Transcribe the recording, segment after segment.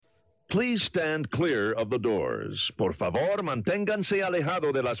Please stand clear of the doors. Por favor, manténganse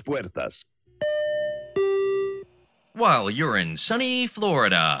alejado de las puertas. While you're in sunny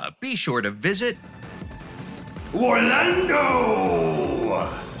Florida, be sure to visit Orlando!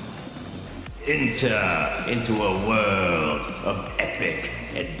 Enter into a world of epic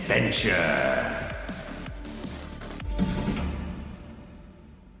adventure.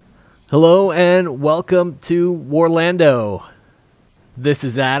 Hello and welcome to Warlando. This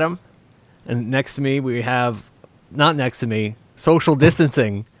is Adam, and next to me we have, not next to me, social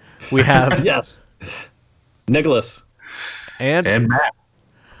distancing. We have yes, Nicholas and Matt.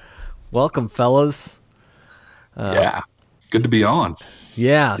 Welcome, fellas. Yeah, good to be on.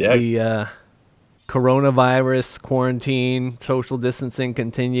 Yeah. The coronavirus quarantine, social distancing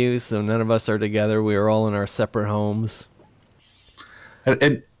continues, so none of us are together. We are all in our separate homes.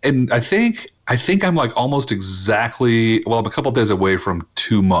 And I think I'm like almost exactly, well, I'm a couple days away from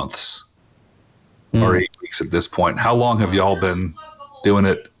 2 months or 8 weeks at this point. How long have y'all been doing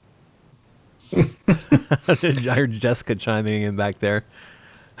it? I heard Jessica chiming in back there.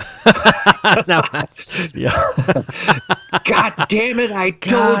 No, yeah. God damn it, I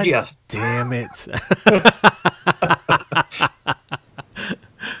told you. Damn it.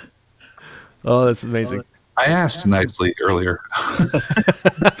 Oh, that's amazing. I asked nicely earlier.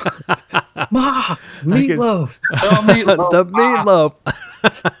 Ma, meatloaf. The meatloaf.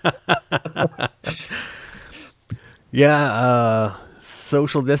 Yeah,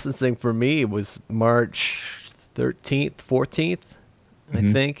 social distancing for me was March 13th, 14th,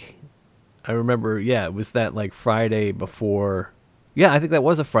 I think. I remember, it was that like Friday before. Yeah, I think that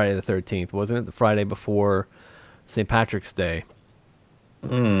was a Friday the 13th, wasn't it? The Friday before St. Patrick's Day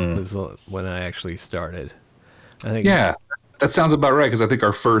was when I actually started. I think. Yeah, that sounds about right, because I think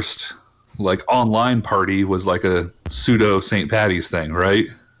our first like online party was like a pseudo St. Patty's thing, right?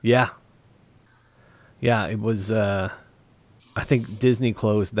 Yeah. Yeah, it was, I think Disney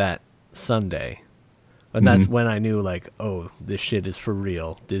closed that Sunday. And that's when I knew, like, oh, this shit is for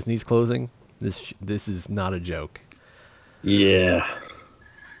real. Disney's closing? This is not a joke. Yeah.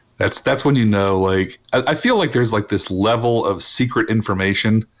 That's when you know, like, I feel like there's like this level of secret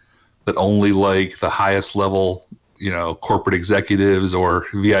information that only like the highest level, corporate executives or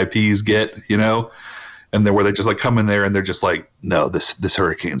VIPs get, and then where they just like come in there and they're just like, no, this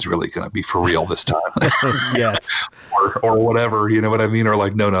hurricane's really going to be for real this time. Yes. or whatever, you know what I mean? Or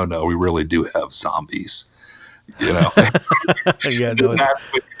like, no, we really do have zombies. Yeah, no,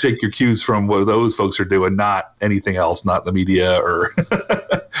 that's what you take your cues from what those folks are doing, not anything else, not the media or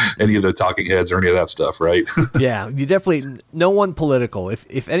any of the talking heads or any of that stuff, right? Yeah, you definitely, no one political.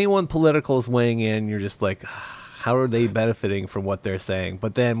 If anyone political is weighing in, you're just like, how are they benefiting from what they're saying?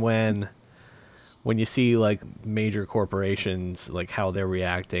 But then when you see like major corporations, like how they're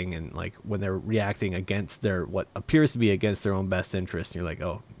reacting, and like when they're reacting against what appears to be against their own best interest, you're like,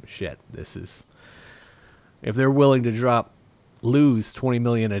 oh shit, this is, if they're willing to lose 20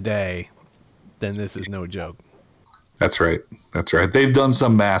 million a day, then this is no joke. That's right. They've done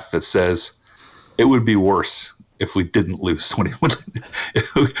some math that says it would be worse if we didn't lose 20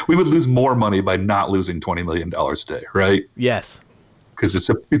 million. We would lose more money by not losing $20 million a day, right? Yes. Because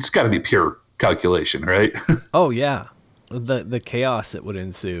it's got to be pure calculation, right? Oh yeah, the chaos that would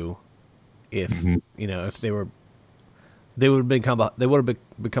ensue if if they would have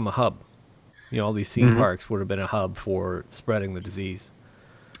become a hub. All these theme parks would have been a hub for spreading the disease.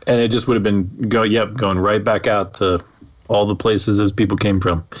 And it just would have been going right back out to all the places those people came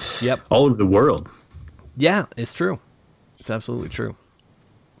from. Yep. All over the world. Yeah, it's true. It's absolutely true.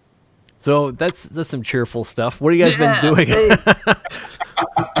 So that's some cheerful stuff. What have you guys been doing?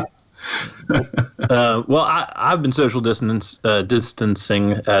 Well, I've been social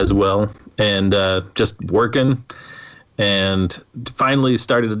distancing as well, and just working, and finally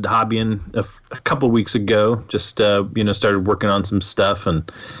started hobbying a couple weeks ago. Just started working on some stuff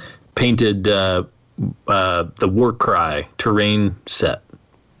and painted the Warcry terrain set.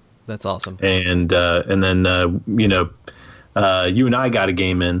 That's awesome. And then you and I got a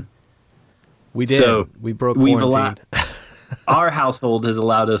game in. We did. So we broke quarantine. Our household has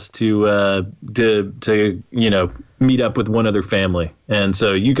allowed us to meet up with one other family, and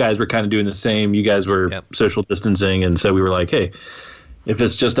so you guys were kind of doing the same. You guys were social distancing, and so we were like, hey, if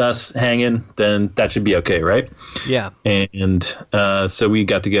it's just us hanging, then that should be okay, right? Yeah. And so we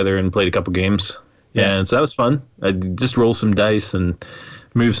got together and played a couple games, and so that was fun. I just rolled some dice and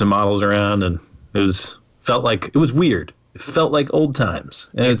moved some models around, and it felt weird. It felt like old times,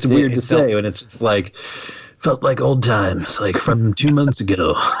 and it's weird to say when it's just like. Felt like old times, like from 2 months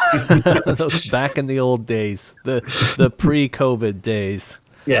ago. Those back in the old days, the pre-COVID days.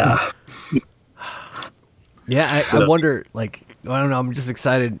 Yeah. Yeah, I wonder, like, I don't know, I'm just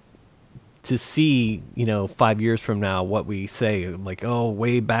excited to see, 5 years from now what we say. Like, oh,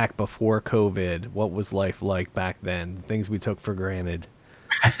 way back before COVID, what was life like back then? Things we took for granted.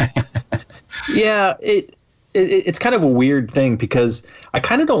 Yeah, it's kind of a weird thing because I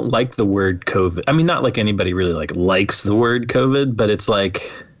kind of don't like the word COVID. I mean, not like anybody really likes the word COVID, but it's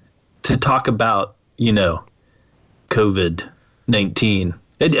like to talk about, COVID-19.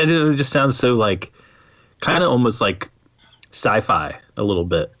 It just sounds so like kind of almost like sci-fi a little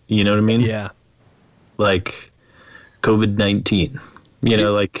bit. You know what I mean? Yeah. Like COVID-19.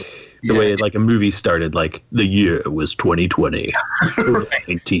 Like the way like a movie started, like the year was 2020.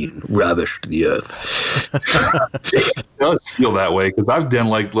 COVID-19 ravished the earth. It does feel that way because I've done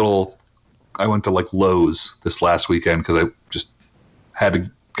I went to like Lowe's this last weekend because I just had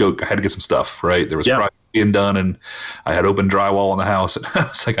to go. I had to get some stuff. Right, there was project being done, and I had open drywall in the house, and I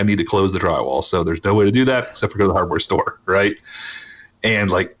was like, I need to close the drywall. So there's no way to do that except for go to the hardware store, right? And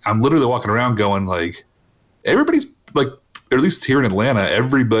like I'm literally walking around going like, everybody's like, or at least here in Atlanta,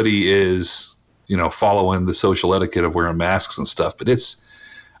 everybody is, following the social etiquette of wearing masks and stuff. But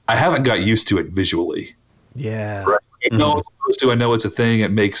I haven't got used to it visually. Yeah. Right? I know I'm supposed to. I know it's a thing.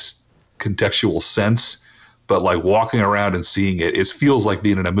 It makes contextual sense. But like walking around and seeing it, it feels like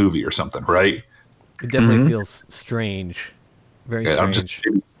being in a movie or something, right? It definitely feels strange. Very strange. I'm just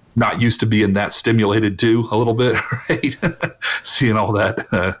not used to being that stimulated too, a little bit, right? Seeing all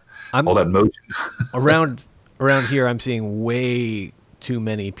that, all that motion. Around here, I'm seeing way too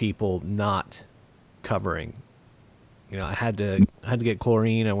many people not covering. I had to get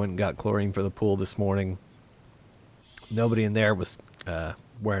chlorine. I went and got chlorine for the pool this morning. Nobody in there was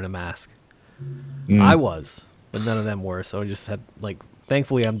wearing a mask. I was, but none of them were. So I just had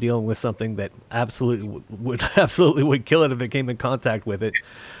thankfully, I'm dealing with something that absolutely would kill it if it came in contact with it.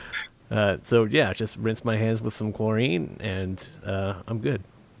 So yeah, just rinse my hands with some chlorine, and I'm good.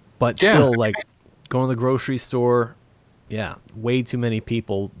 But still, going to the grocery store, yeah, way too many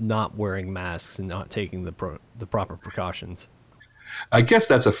people not wearing masks and not taking the proper precautions. I guess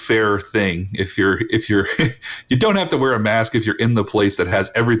that's a fair thing. If you're you don't have to wear a mask if you're in the place that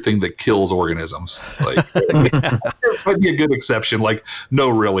has everything that kills organisms. Like there might be a good exception. Like, no,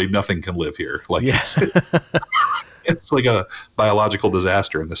 really, nothing can live here. Like it's like a biological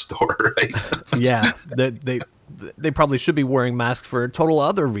disaster in the store, right? Yeah, they probably should be wearing masks for a total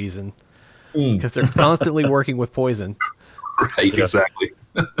other reason because they're constantly working with poison. Right, exactly.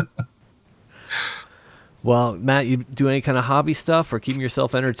 Well, Matt, you do any kind of hobby stuff or keeping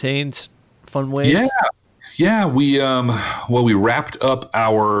yourself entertained, fun ways? Yeah. We wrapped up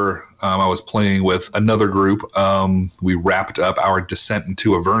our. I was playing with another group. We wrapped up our Descent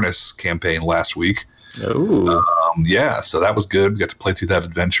into Avernus campaign last week. Oh. So that was good. We got to play through that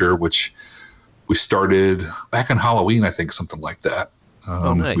adventure, which we started back on Halloween, I think, something like that.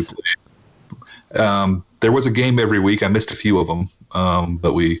 Nice. There was a game every week. I missed a few of them,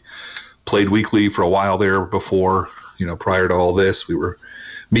 but we played weekly for a while there before, prior to all this. We were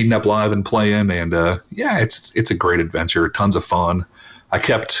meeting up live and playing, and it's a great adventure. Tons of fun. I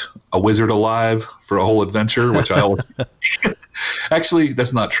kept a wizard alive for a whole adventure, which I always actually,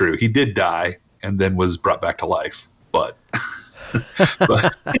 that's not true. He did die and then was brought back to life, but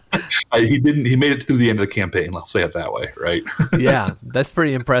he didn't. He made it through the end of the campaign. I'll say it that way, right? Yeah, that's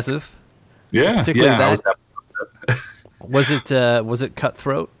pretty impressive. Yeah, Was it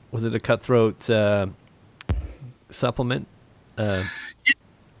Cutthroat? Was it a Cutthroat supplement?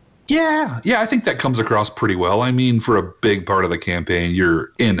 Yeah, I think that comes across pretty well. I mean, for a big part of the campaign,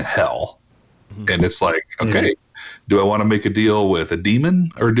 you're in hell. And it's like, okay, do I want to make a deal with a demon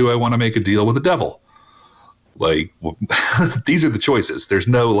or do I want to make a deal with a devil? Like, these are the choices. There's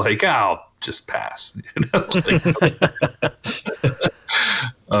no like, I'll just pass.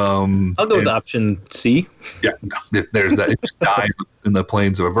 I'll go with option C. Yeah, there's that. Just die in the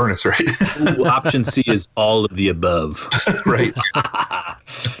plains of Avernus, right? Ooh, option C is all of the above. Right.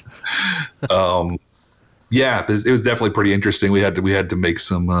 It was definitely pretty interesting. We had to make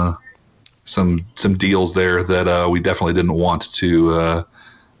some deals there that we definitely didn't want to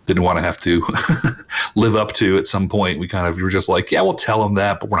have to live up to at some point. We were just like, yeah, we'll tell them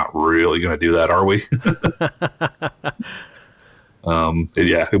that, but we're not really going to do that, are we?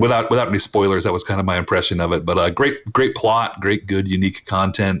 Without any spoilers, that was kind of my impression of it. But great plot, good, unique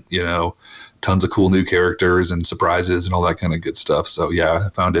content. Tons of cool new characters and surprises and all that kind of good stuff. So yeah, I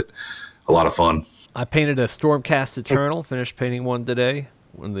found it a lot of fun. I painted a Stormcast Eternal. Finished painting one today.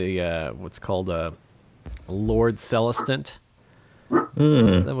 What's called a Lord Celestant.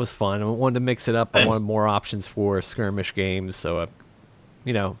 So that was fun. I wanted to mix it up. I wanted more options for skirmish games, so I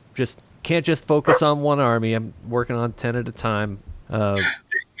just can't just focus on one army. I'm working on 10 at a time.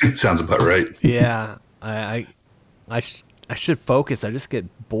 Sounds about right. Yeah, I should focus. I just get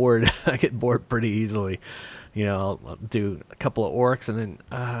bored. I get bored pretty easily. I'll do a couple of orcs and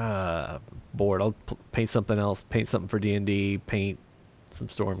then bored. I'll paint something else, paint something for D&D, paint some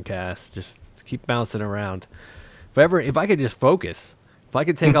Stormcast, just keep bouncing around. If I could just focus, if I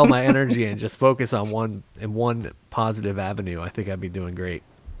could take all my energy and just focus on one positive avenue, I think I'd be doing great.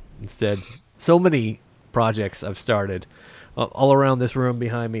 Instead, so many projects I've started all around this room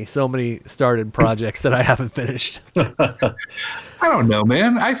behind me, so many started projects that I haven't finished. I don't know,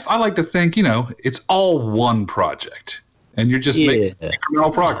 man. I like to think, it's all one project and you're just making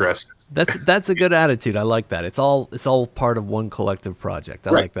incremental progress. That's a good attitude. I like that. It's all part of one collective project.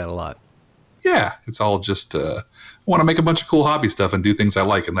 I like that a lot. Yeah, it's all just I want to make a bunch of cool hobby stuff and do things I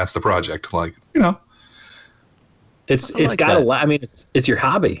like, and that's the project. Like, It's got to last. I mean, it's your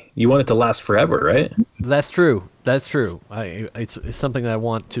hobby. You want it to last forever, right? That's true. It's something that I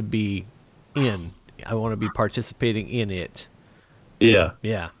want to be in. I want to be participating in it. Yeah.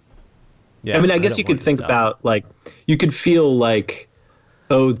 I mean, I guess you could think about, like, you could feel like,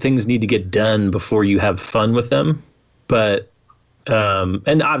 oh, things need to get done before you have fun with them. But,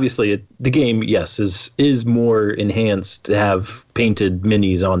 and obviously the game, yes, is more enhanced to have painted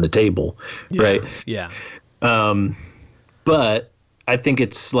minis on the table, right? Yeah. But I think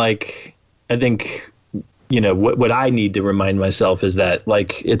it's like, what I need to remind myself is that,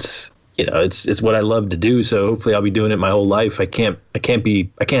 like, it's what I love to do. So hopefully I'll be doing it my whole life. I can't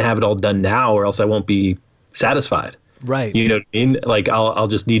have it all done now, or else I won't be satisfied. Right. You know what I mean? Like, I'll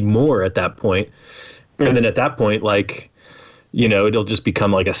just need more at that point. And then at that point, like, it'll just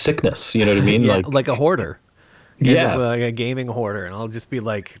become like a sickness. You know what I mean? Yeah, like a hoarder. Yeah. Like a gaming hoarder. And I'll just be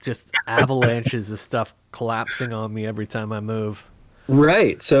like, just avalanches of stuff collapsing on me every time I move.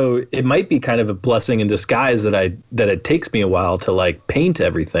 Right. So it might be kind of a blessing in disguise that it takes me a while to, like, paint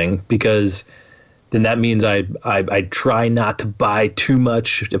everything, because then that means I try not to buy too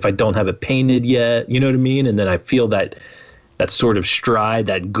much if I don't have it painted yet. You know what I mean? And then I feel that sort of stride,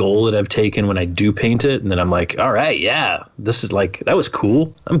 that goal that I've taken when I do paint it, and then I'm like, all right, yeah, this is like, that was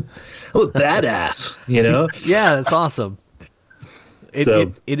cool. I'm a badass, Yeah, that's awesome.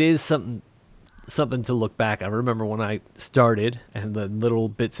 So it is something to look back. I remember when I started, and the little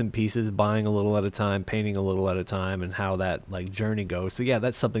bits and pieces, buying a little at a time, painting a little at a time, and how that, like, journey goes. So yeah,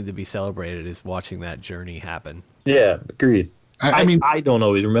 that's something to be celebrated, is watching that journey happen. Yeah, agreed. I mean, I don't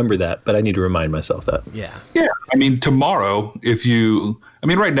always remember that, but I need to remind myself that. Yeah. Yeah. I mean, tomorrow,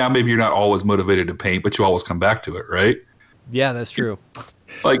 right now, maybe you're not always motivated to paint, but you always come back to it, right? Yeah, that's true.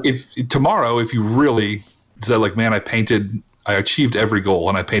 Like, if you really said, like, man, I achieved every goal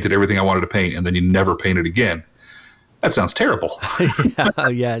and I painted everything I wanted to paint, and then you never paint it again, that sounds terrible.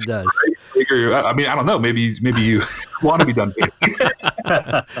 Yeah, it does. I mean, I don't know. Maybe you want to be done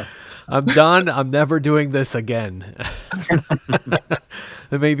painting. I'm done. I'm never doing this again.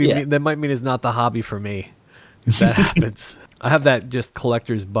 That might mean it's not the hobby for me, if that happens. I have that just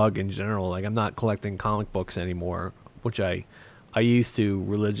collector's bug in general. Like, I'm not collecting comic books anymore, which I used to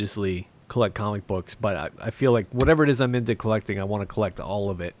religiously collect comic books, but I feel like whatever it is I'm into collecting, I want to collect all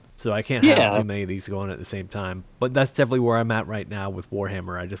of it. So I can't have too many of these going at the same time. But that's definitely where I'm at right now with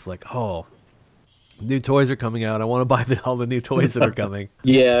Warhammer. I just like, new toys are coming out. I want to buy all the new toys that are coming.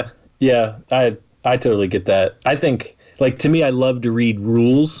 Yeah, I totally get that. I think, like, to me, I love to read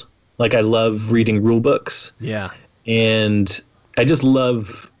rules. Like, I love reading rule books. Yeah. And I just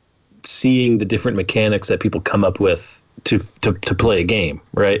love seeing the different mechanics that people come up with to play a game,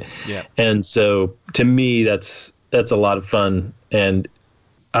 right? Yeah. And so, to me, that's a lot of fun. And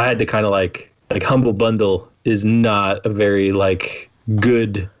I had to kind of like Humble Bundle is not a very, like,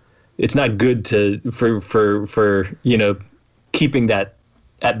 good. It's not good for keeping that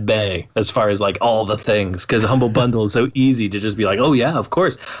at bay as far as, like, all the things, because Humble Bundle is so easy to just be like, oh yeah, of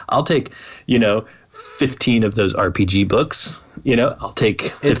course, I'll take 15 of those RPG books, I'll take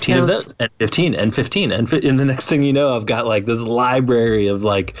 15 of those, and 15 and 15, and the next thing you know, I've got, like, this library of,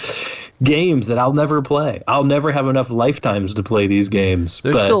 like, games that I'll never play. I'll never have enough lifetimes to play these games.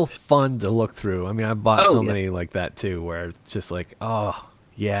 They're still fun to look through. I mean, I bought many like that too, where it's just like, oh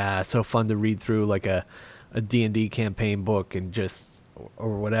yeah, it's so fun to read through, like, a D&D campaign book and just,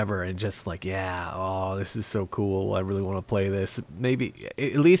 or whatever, and just like, this is so cool, I really want to play this. Maybe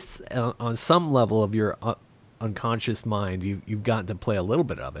at least on some level of your unconscious mind, you've gotten to play a little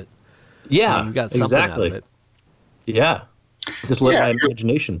bit of it. Yeah, you got something out of it. Yeah, just let my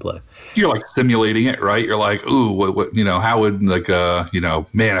imagination play. You're, like, simulating it, right? You're like, ooh, what how would, like,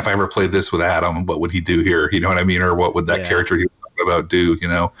 man, if I ever played this with Adam, what would he do here? You know what I mean? Or what would that character do? talking about do.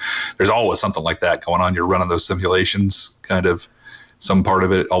 There's always something like that going on. You're running those simulations, kind of some part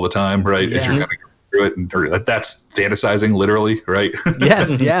of it all the time, right? Yeah. As you're kind of going through it, and that's fantasizing, literally, right?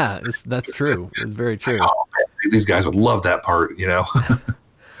 Yes, yeah, that's true. It's very true. Oh, man, these guys would love that part,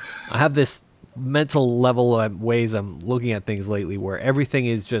 I have this mental level of ways I'm looking at things lately where everything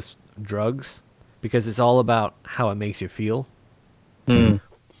is just drugs because it's all about how it makes you feel.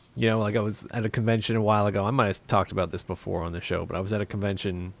 Like I was at a convention a while ago. I might have talked about this before on the show, but I was at a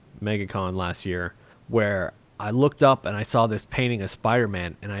convention, MegaCon last year, where I looked up and I saw this painting of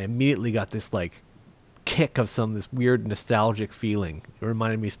Spider-Man, and I immediately got this like kick of this weird nostalgic feeling. It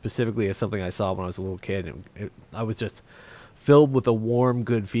reminded me specifically of something I saw when I was a little kid. And I was just filled with a warm,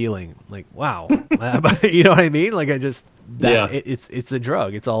 good feeling. Like, wow, you know what I mean? Like it's a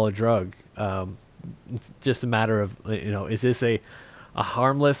drug. It's all a drug. It's just a matter of, is this a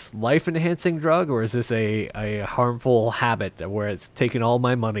harmless life-enhancing drug, or is this a harmful habit where it's taking all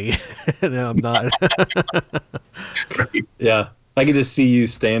my money and I'm not? Yeah, I could just see you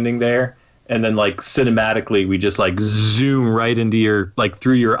standing there, and then like cinematically, we just like zoom right into your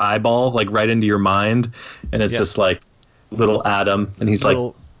through your eyeball, like right into your mind, and it's just like little Adam, and he's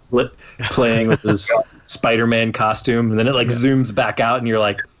playing with his Spider-Man costume, and then it zooms back out, and you're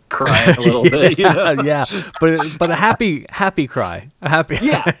like crying a little bit, yeah, but a happy cry,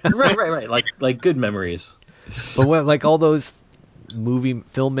 right, like good memories. But what, all those movie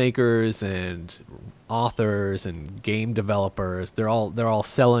filmmakers and authors and game developers, they're all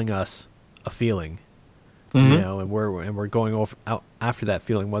selling us a feeling, and we're going out after that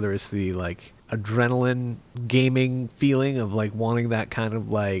feeling, whether it's the adrenaline gaming feeling of wanting that kind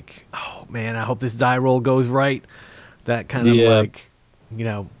of oh man, I hope this die roll goes right, that kind of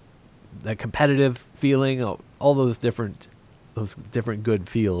that competitive feeling, all those different good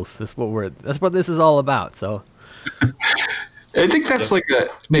feels. That's what this is all about. So I think that's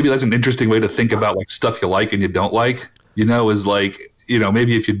maybe that's an interesting way to think about stuff you like and you don't like, is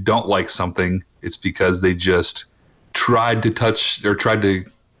maybe if you don't like something, it's because they just tried to touch or tried to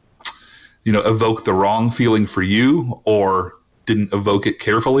evoke the wrong feeling for you, or didn't evoke it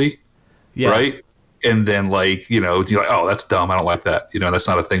carefully. Right. And then you're like, oh, that's dumb, I don't like that. That's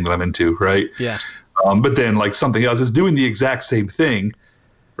not a thing that I'm into. Right. Yeah. But then something else is doing the exact same thing,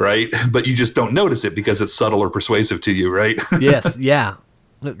 right? But you just don't notice it because it's subtle or persuasive to you, right? Yes. Yeah.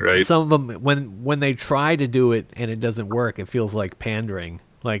 Right. Some of them, when they try to do it and it doesn't work, it feels like pandering.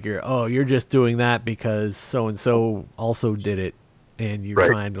 Like you're just doing that because so and so also did it, and you're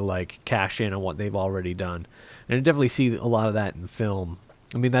trying to cash in on what they've already done. And I definitely see a lot of that in film.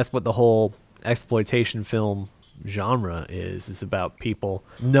 I mean, that's what the whole exploitation film genre is. It's about people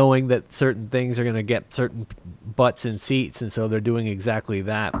knowing that certain things are going to get certain butts in seats, and so they're doing exactly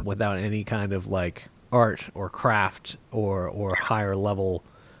that without any kind of art or craft or higher level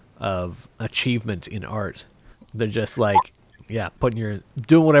of achievement in art. They're just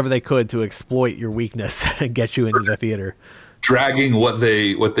doing whatever they could to exploit your weakness and get you into the theater, dragging what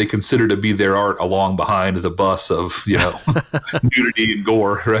they consider to be their art along behind the bus of nudity and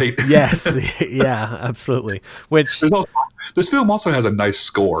gore, right? Yes, yeah, absolutely. Which this film also has a nice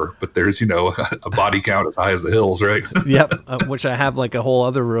score, but there's a body count as high as the hills, right? Yep, which I have a whole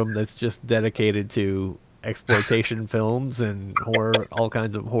other room that's just dedicated to exploitation films and horror, all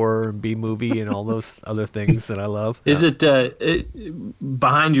kinds of horror and B-movie and all those other things that I love. Is it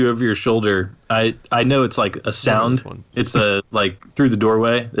behind you over your shoulder? I know it's a sound. It's through the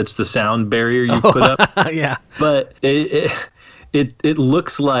doorway. It's the sound barrier you put up. Yeah. But it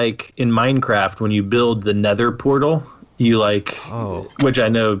looks like in Minecraft when you build the Nether portal. You which I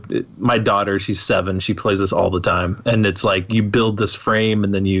know my daughter, she's 7, she plays this all the time, and it's you build this frame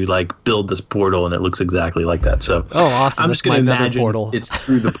and then you build this portal, and it looks exactly like that. So awesome! I'm just gonna imagine portal. It's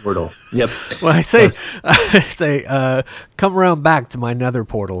through the portal. Yep. Well, I say come around back to my Nether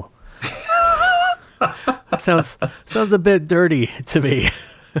portal. That sounds a bit dirty to me.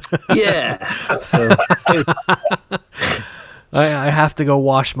 Yeah. So, I have to go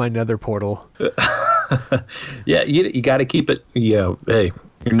wash my Nether portal. Yeah, you got to keep it. Hey,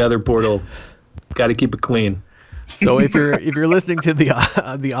 your Nether portal, got to keep it clean. So if you're listening to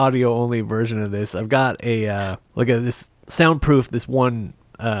the audio only version of this, I've got this soundproof, this one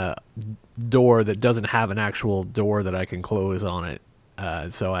door that doesn't have an actual door that I can close on it.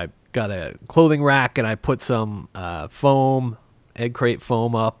 So I got a clothing rack, and I put some foam, egg crate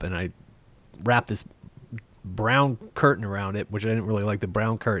foam up, and I wrapped this brown curtain around it, which I didn't really like the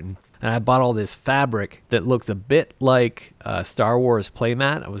brown curtain. And I bought all this fabric that looks a bit like a Star Wars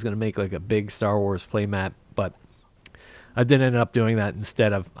playmat. I was going to make a big Star Wars playmat, but I did end up doing that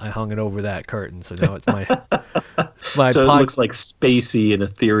instead of I hung it over that curtain. So now it's my So it looks like spacey and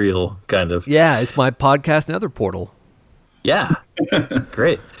ethereal, kind of. Yeah, it's my podcast nether portal. Yeah,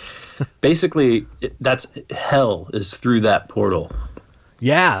 great. Basically, that's hell is through that portal.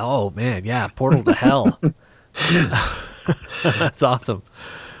 Yeah. Oh man. Yeah. Portal to hell. That's awesome.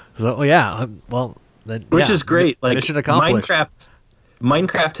 So yeah. Well, then, which is great. Like mission accomplished.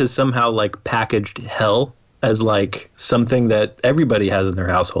 Minecraft has somehow like packaged hell as like something that everybody has in their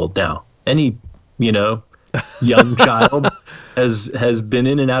household now. Any, young child has been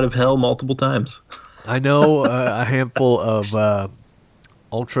in and out of hell multiple times. I know a handful of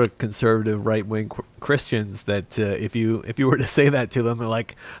ultra conservative right wing Christians that if you were to say that to them, they're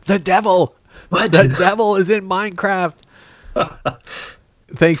like, the devil. What? The devil is in Minecraft.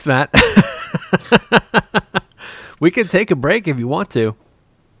 Thanks, Matt. We can take a break if you want to.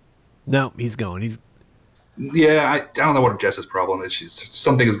 No, he's going. Yeah, I don't know what Jess's problem is.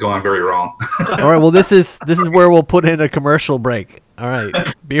 Something is going very wrong. All right. Well, this is where we'll put in a commercial break. All right.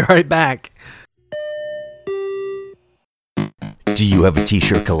 Be right back. Do you have a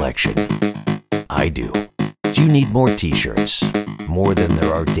t-shirt collection? I do. Do you need more t-shirts? More than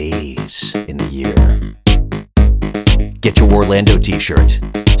there are days in the year. Get your Orlando t-shirt.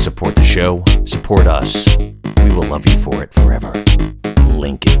 Support the show. Support us. We will love you for it forever.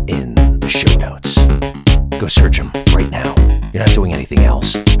 Link it in the show notes. Go search them right now. You're not doing anything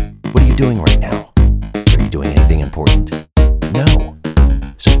else. What are you doing right now? Are you doing anything important? No.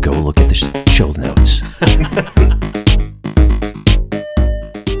 So go look at the show notes.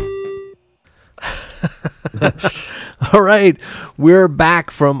 All right, we're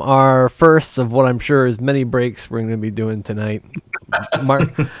back from our first of what I'm sure is many breaks we're going to be doing tonight.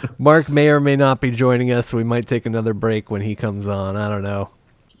 Mark may or may not be joining us, so we might take another break when he comes on. I don't know.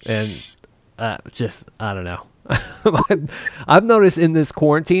 And I don't know. I've noticed in this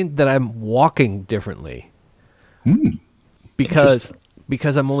quarantine that I'm walking differently. Because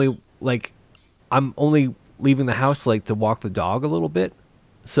I'm only leaving the house like to walk the dog a little bit.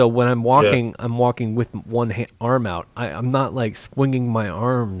 So when I'm walking, I'm walking with one arm out. I'm not like swinging my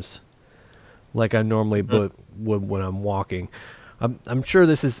arms like I normally would when I'm walking. I'm sure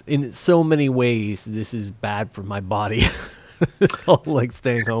this is in so many ways. This is bad for my body. This whole like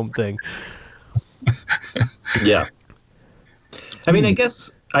staying home thing. Yeah. I mean, I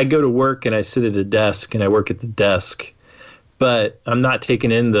guess I go to work and I sit at a desk and I work at the desk, but I'm not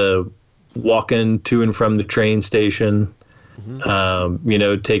taking in the walking to and from the train station.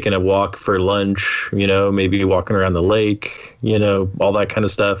 Taking a walk for lunch, maybe walking around the lake, all that kind of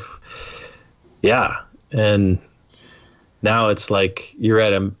stuff. Yeah. And now it's like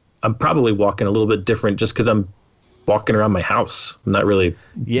I'm probably walking a little bit different just because I'm walking around my house. I'm not really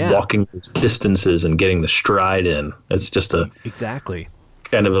walking distances and getting the stride in. It's just exactly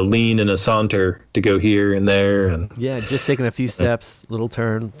kind of a lean and a saunter to go here and there. And just taking a few steps, little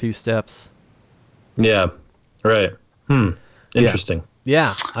turn, few steps. Yeah. Right. Interesting.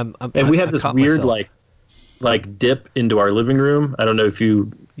 Yeah. And we have this weird like dip into our living room. I don't know if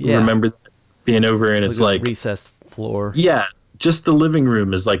you remember being over, and it's like recessed floor. Yeah, just the living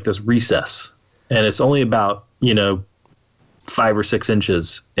room is like this recess, and it's only about 5 or 6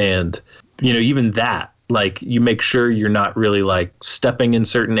 inches, and even that, like, you make sure you're not really like stepping in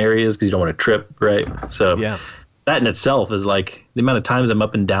certain areas because you don't want to trip, right? So that in itself is like the amount of times I'm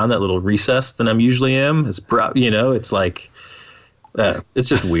up and down that little recess than I'm usually am. It's it's like. It's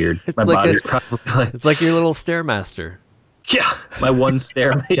just weird. My body's probably like... It's like your little Stairmaster. Yeah, my one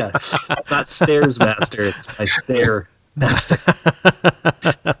stair. Yeah, it's not Stairs Master. It's my Stair Master.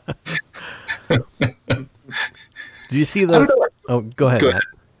 Do you see those? Oh, go ahead, Matt.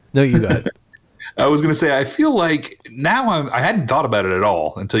 No, you go ahead. I was going to say, I feel like now I hadn't thought about it at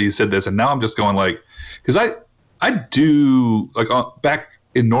all until you said this, and now I'm just going like, because I do, like, back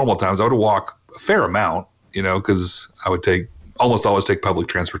in normal times, I would walk a fair amount, because I would almost always take public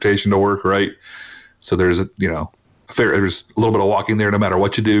transportation to work, right? So there's there's a little bit of walking there no matter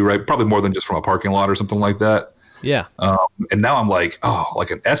what you do, right? Probably more than just from a parking lot or something like that. Yeah. And now I'm like, like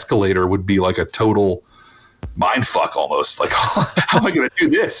an escalator would be like a total mind fuck almost. Like, how am I going to do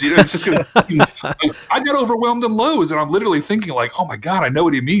this? It's just going to, I got overwhelmed in Lowe's, and I'm literally thinking like, oh my God, I know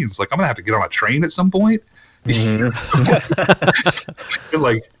what he means. Like, I'm going to have to get on a train at some point.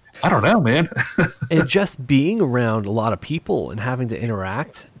 Like, I don't know, man. And just being around a lot of people and having to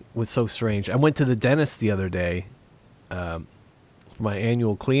interact was so strange. I went to the dentist the other day for my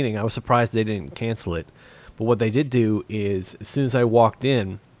annual cleaning. I was surprised they didn't cancel it. But what they did do is, as soon as I walked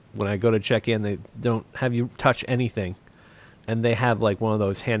in, when I go to check in, they don't have you touch anything. And they have like one of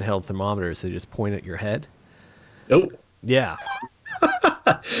those handheld thermometers. They just point at your head. Oh. Yeah.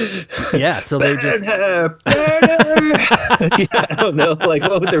 Yeah, so they just Yeah, I don't know, like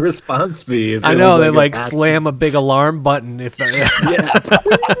what would the response be? If I it know was they a like bad- slam a big alarm button if Yeah.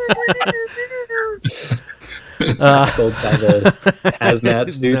 uh, Told by the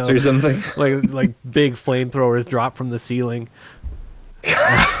hazmat suits No. or something. like big flamethrowers drop from the ceiling.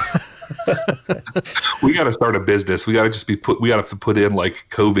 We got to start a business. We got to just we got to put in like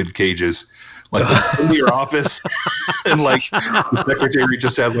COVID cages, like into your office, and like the secretary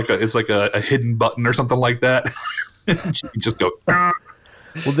just has like it's like a hidden button or something like that. You just go. Well,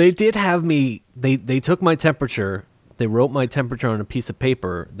 they did have me. They took my temperature. They wrote my temperature on a piece of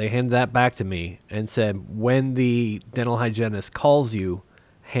paper. They handed that back to me and said, when the dental hygienist calls you,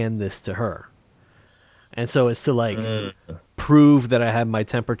 hand this to her. And so it's to like prove that I had my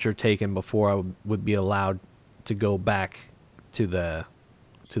temperature taken before I would be allowed to go back to the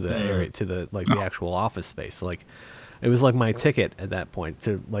area, to the like the actual office space. Like it was like my ticket at that point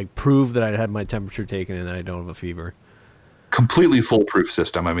to like prove that I had my temperature taken and that I don't have a fever. Completely foolproof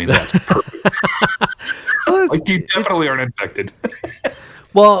system. I mean, that's perfect. Like you definitely aren't infected.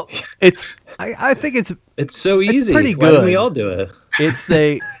 Well, it's I think It's so easy. pretty Why don't we good. all do it? it's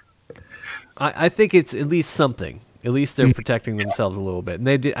I think it's at least something. At least they're protecting themselves a little bit. And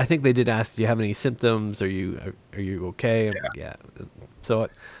they did. I think they did ask, "Do you have any symptoms? Are you okay?" I'm like, yeah. So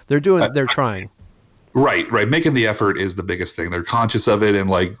they're trying. Right. Making the effort is the biggest thing. They're conscious of it, and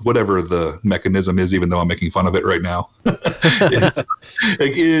like whatever the mechanism is, even though I'm making fun of it right now,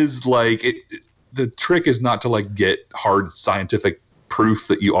 the trick is not to like get hard scientific proof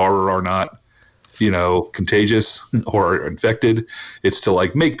that you are or are not, contagious or infected. It's to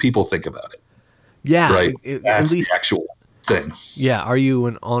like make people think about it. Yeah. Right. At That's least. the actual thing. Yeah. Are you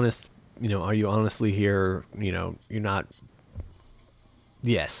an honest? Are you honestly here? You're not.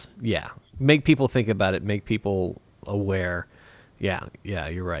 Yes. Yeah. Make people think about it. Make people aware. Yeah. Yeah.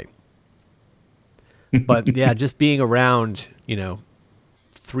 You're right. But yeah, just being around,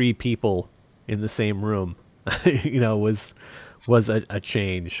 3 people in the same room, was a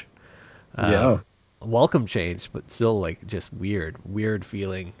change. Yeah. A welcome change, but still like just weird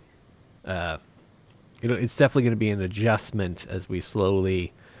feeling. It's definitely going to be an adjustment as we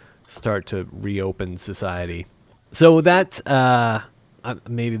slowly start to reopen society. So that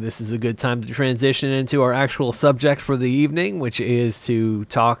maybe this is a good time to transition into our actual subject for the evening, which is to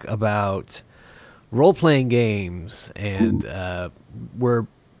talk about role-playing games. And we're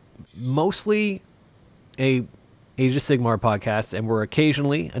mostly a Age of Sigmar podcast, and we're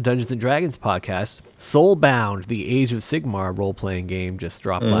occasionally a Dungeons & Dragons podcast. Soulbound, the Age of Sigmar role-playing game, just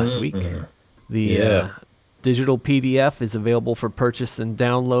dropped last week. The digital PDF is available for purchase and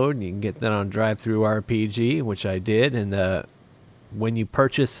download. You can get that on DriveThruRPG, which I did. And when you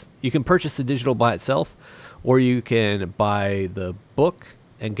purchase, you can purchase the digital by itself, or you can buy the book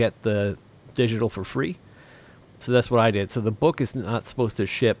and get the digital for free. So that's what I did. So the book is not supposed to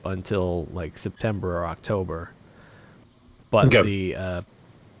ship until like September or October. But the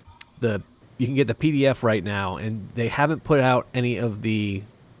you can get the PDF right now, and they haven't put out any of the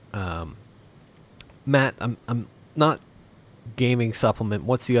Matt, I'm not gaming supplement.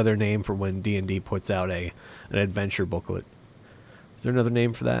 What's the other name for when D&D puts out an adventure booklet? Is there another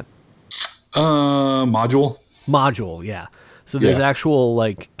name for that? Module. Module, yeah. So there's Yeah. actual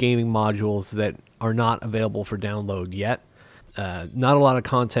like gaming modules that are not available for download yet. Not a lot of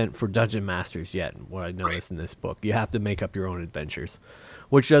content for Dungeon Masters yet, what I noticed in this book. You have to make up your own adventures,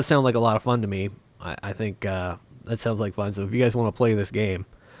 which does sound like a lot of fun to me. I think that sounds like fun. So if you guys want to play this game,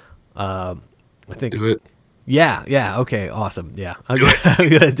 I think Do it. Yeah. Okay. Awesome. Yeah. I'm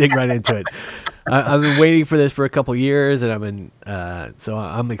gonna dig right into it. I've been waiting for this for a couple years, and so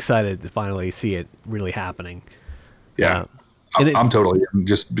I'm excited to finally see it really happening. Yeah. and I'm it's- totally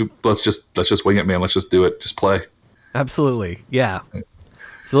let's just wing it, man. Let's just do it. Just play. Absolutely. Yeah.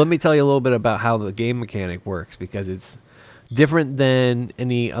 So let me tell you a little bit about how the game mechanic works, because it's different than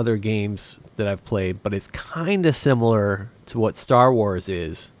any other games that I've played, but it's kind of similar to what Star Wars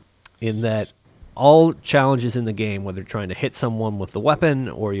is, in that all challenges in the game, whether you're trying to hit someone with the weapon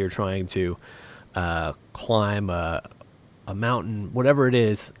or you're trying to climb a mountain, whatever it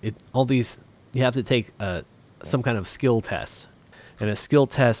is, all these, you have to take some kind of skill test. And a skill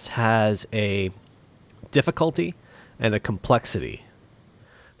test has a difficulty and a complexity.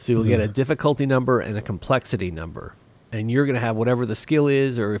 So you'll get a difficulty number and a complexity number. And you're going to have whatever the skill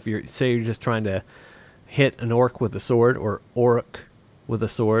is, or if you're just trying to hit an orc with a sword, or orc with a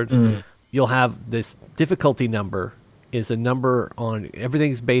sword, you'll have this difficulty number is a number on,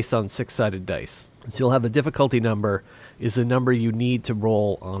 everything's based on 6-sided dice. So you'll have the difficulty number is the number you need to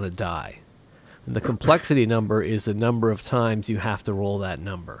roll on a die. And the complexity number is the number of times you have to roll that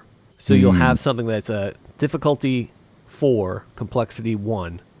number. So you'll have something that's a difficulty 4, complexity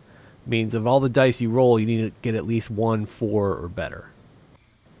 1. Means of all the dice you roll, you need to get at least 1 4 or better.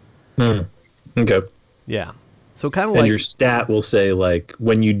 Okay. Yeah. So kind of And like your stat will say, like,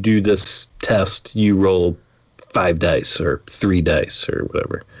 when you do this test, you roll 5 dice or 3 dice or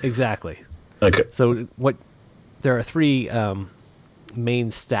whatever. exactly. Okay. So there are 3 main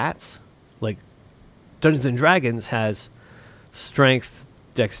stats. Like Dungeons and Dragons has strength,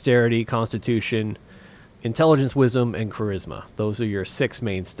 dexterity, constitution, intelligence, wisdom, and charisma. Those are your 6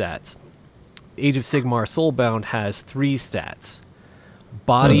 main stats. Age of Sigmar Soulbound has 3 stats: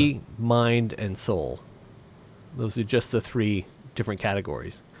 body, mind, and soul. Those are just the 3 different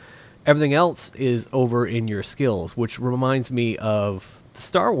categories. Everything else is over in your skills, which reminds me of the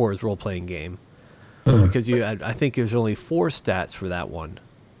Star Wars role-playing game. Because I think there's only 4 stats for that one.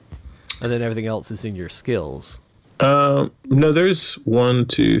 And then everything else is in your skills. No, there's 1,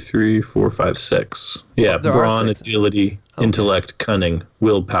 2, 3, 4, 5, 6. Yeah, There are brawn, 6. agility, intellect, cunning,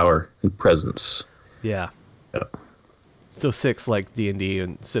 willpower, and presence. Yeah. Yeah. So 6 like D&D,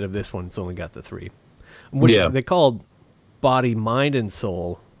 instead of this one, it's only got the 3. Which Yeah. they called body, mind, and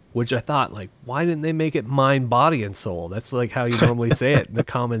soul, which I thought, like, why didn't they make it mind, body, and soul? That's like how you normally say it, the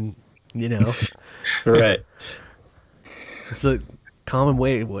common, Right. it's a common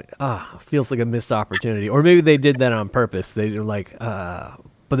way. Feels like a missed opportunity. Or maybe they did that on purpose. They were like, but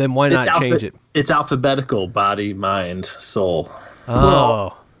then why not change it? It's alphabetical: body, mind, soul.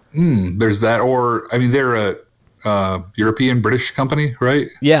 Oh, There's that, or I mean, they're a European British company, right?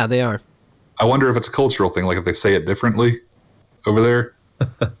 yeah, they are. I wonder if it's a cultural thing, like if they say it differently over there.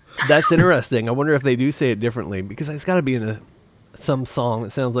 That's interesting. I wonder if they do say it differently, because it's got to be in some song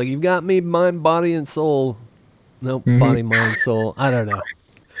that sounds like "You've got me, mind, body, and soul." Nope, body, mind, soul. I don't know.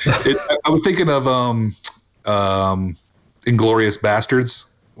 I was thinking of Inglorious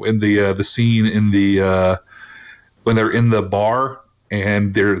Bastards in the scene in the when they're in the bar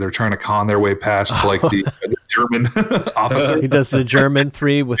and they're trying to con their way past like the German officer. He does the German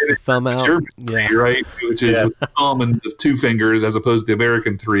 3 with the thumb out. German Yeah. 3, right? Which is with the thumb and the 2 fingers, as opposed to the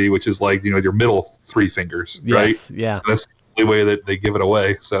American 3, which is like your middle 3 fingers, right? Yes, yeah. And that's the only way that they give it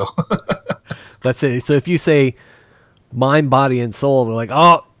away. So That's it. So if you say mind, body, and soul, they're like,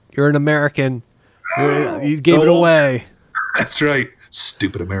 "Oh, you're an American. You gave it away." that's right.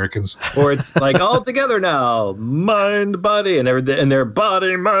 Stupid Americans. Or it's like all together now, mind, body, and everything, and their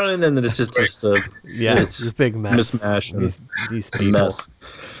body, mind, and then it's just a It's a big mess. mismatch and These a people. mess.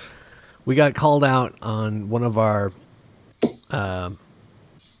 We got called out on one of our battle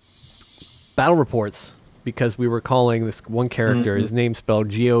reports because we were calling this one character, his name spelled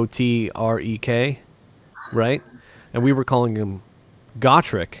Gotrek, right? And we were calling him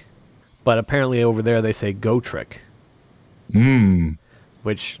Gotrek, but apparently over there they say Gotrek.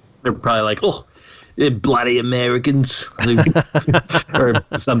 Which They're probably like, oh, bloody Americans, or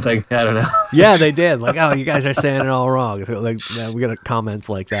something. I don't know. yeah, they did. Like, oh, you guys are saying it all wrong. Like, yeah, we got comments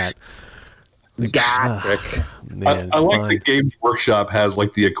like that. Gotrek. Man, I like fine. that Games Workshop has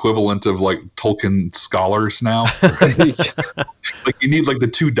like the equivalent of like Tolkien scholars now. Like you need like the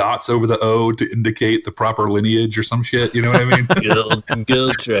 2 dots over the O to indicate the proper lineage or some shit. You know what I mean?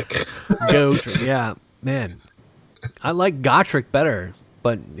 Gotrek. Gotrek, yeah, man. I like Gotrek better,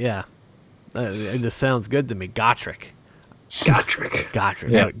 but yeah, it just sounds good to me. Gotrek.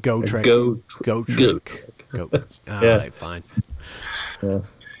 Gotrek. Yeah. Gotrek. Gotrek. Go. All Yeah. right, fine.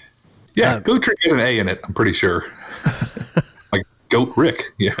 Yeah, Goat Trick has an A in it, I'm pretty sure. Like Goat Rick,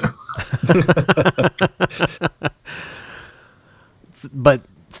 yeah. But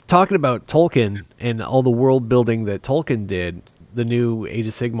talking about Tolkien and all the world building that Tolkien did, the new Age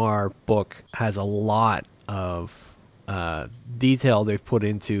of Sigmar book has a lot of detail they've put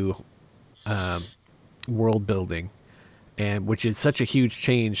into world building, and which is such a huge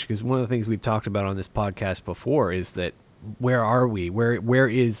change, because one of the things we've talked about on this podcast before is that where are we? Where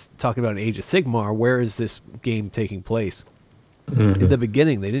is, talking about an Age of Sigmar, where is this game taking place? In the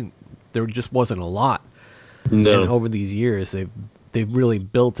beginning, there just wasn't a lot. No. And over these years, they've really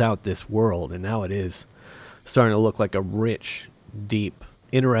built out this world, and now it is starting to look like a rich, deep,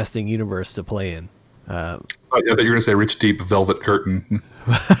 interesting universe to play in. I thought you were going to say Rich Deep Velvet Curtain.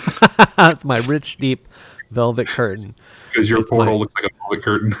 That's my rich, deep velvet curtain. Because your It's portal my- looks like a velvet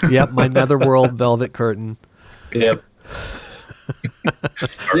curtain. Yep, my netherworld velvet curtain. Yep.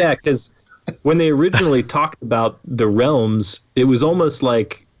 Yeah, because when they originally talked about the realms, it was almost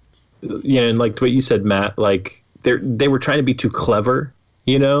like, and like what you said, Matt, like they were trying to be too clever,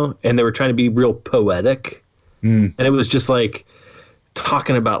 and they were trying to be real poetic, and it was just like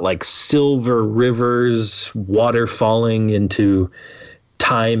talking about like silver rivers, water falling into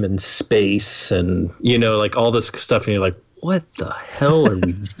time and space, and like all this stuff, and you're like, what the hell are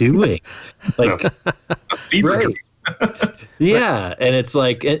we doing? Like, Fever right. Yeah, and it's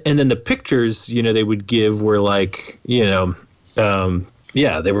like, and then the pictures, they would give were like, they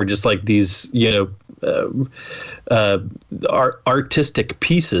were just like these, artistic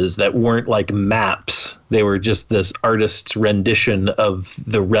pieces that weren't like maps. They were just this artist's rendition of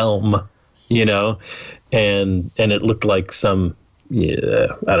the realm, and it looked like some, I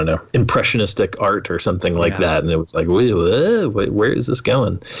don't know, impressionistic art or something like that. And it was like, wait, where is this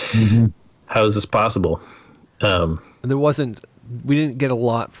going? Mm-hmm. How is this possible? And we didn't get a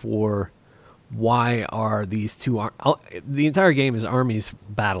lot for why are these two, the entire game is armies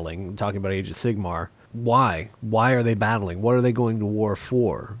battling, talking about Age of Sigmar. Why are they battling? What are they going to war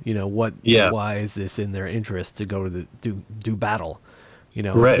for? Why is this in their interest to go to do battle?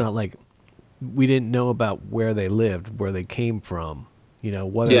 Right. It's not like we didn't know about where they lived, where they came from.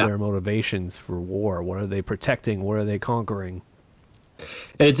 What are their motivations for war? What are they protecting? What are they conquering?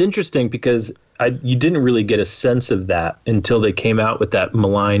 And it's interesting because you didn't really get a sense of that until they came out with that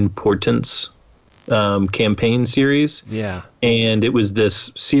Malign Portents campaign series. Yeah. And it was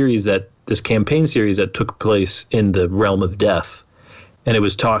this campaign series that took place in the realm of death. And it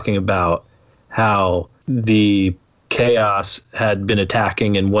was talking about how the Chaos had been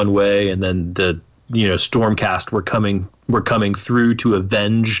attacking in one way, and then the Stormcast were coming through to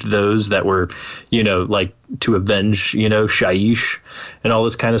avenge those that were, to avenge, Shaiish and all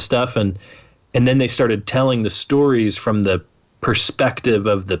this kind of stuff. And then they started telling the stories from the perspective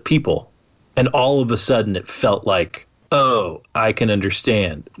of the people. And all of a sudden it felt like, oh, I can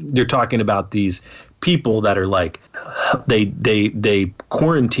understand. They're talking about these people that are like, they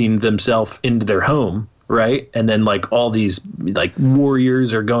quarantined themselves into their home, right? And then like all these like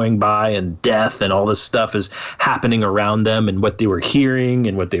warriors are going by, and death and all this stuff is happening around them, and what they were hearing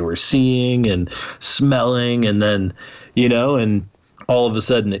and what they were seeing and smelling. And then, and all of a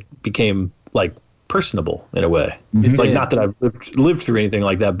sudden it became like personable in a way. It's like, not that I've lived through anything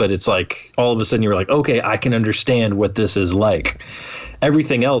like that, but it's like all of a sudden you were like, okay, I can understand what this is like.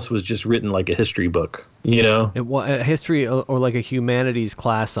 Everything else was just written like a history book, a history or like a humanities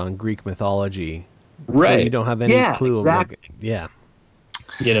class on Greek mythology. Right. You don't have any clue. Exactly.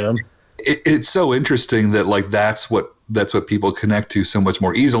 It's so interesting that like that's what people connect to so much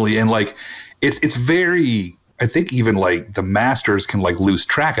more easily, and like it's very, I think even like the masters can like lose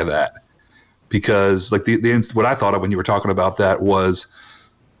track of that, because like the what I thought of when you were talking about that was,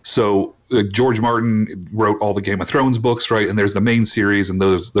 so George Martin wrote all the Game of Thrones books, right? And there's the main series, and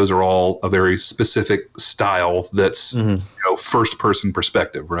those are all a very specific style that's first person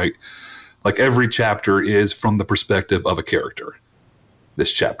perspective, right? Like every chapter is from the perspective of a character.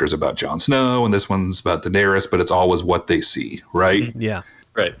 This chapter is about Jon Snow, and this one's about Daenerys, but it's always what they see, right? Yeah.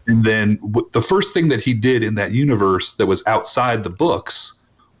 Right. And then the first thing that he did in that universe that was outside the books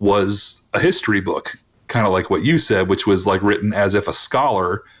was a history book, kind of like what you said, which was like written as if a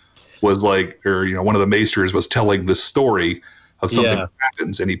scholar was like, or one of the maesters was telling this story of something that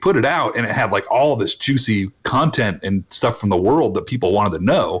happens, and he put it out, and it had like all this juicy content and stuff from the world that people wanted to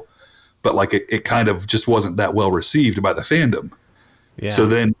know, but like it kind of just wasn't that well received by the fandom. Yeah. So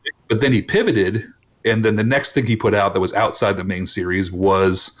then he pivoted, and then the next thing he put out that was outside the main series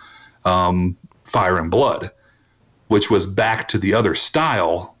was Fire and Blood, which was back to the other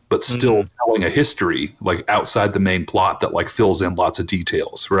style, but still telling a history like outside the main plot that like fills in lots of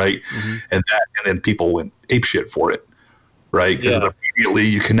details, right? And then people went apeshit for it, right? Because immediately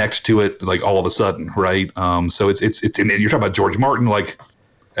you connect to it like all of a sudden, right? So it's and you're talking about George Martin, like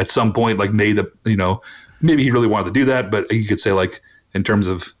at some point like made a, maybe he really wanted to do that, but you could say like in terms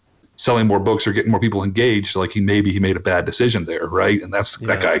of selling more books or getting more people engaged, like he made a bad decision there, right? And that's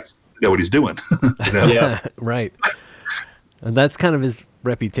that guy know what he's doing. Yeah, right. And that's kind of his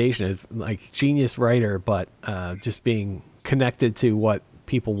reputation, as like genius writer, but just being connected to what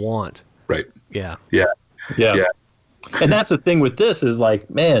people want. Right. Yeah. And that's the thing with this is like,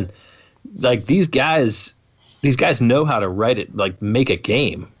 man, like these guys know how to write it, like make a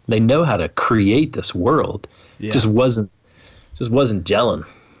game. They know how to create this world. Yeah. Just wasn't gelling.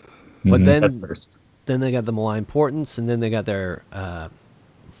 But then they got the Malign Portents, and then they got their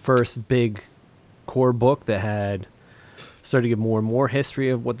first big core book that had started to give more and more history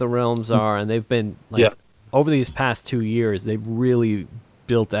of what the realms are, and they've been like over these past 2 years, they've really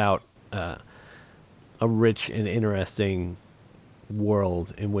built out a rich and interesting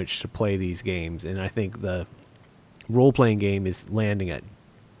world in which to play these games. And I think the role-playing game is landing at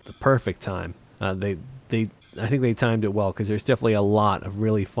the perfect time. They they timed it well because there's definitely a lot of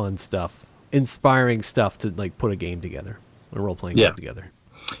really fun stuff, inspiring stuff to like put a game together, a role playing game together.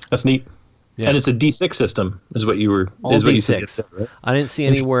 That's neat. Yeah. And it's a D6 system, is what you D6. said, right? I didn't see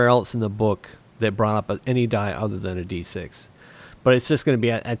anywhere else in the book that brought up any die other than a D6. But it's just going to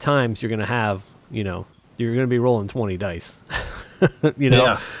be at times you're going to have, you're going to be rolling 20 dice,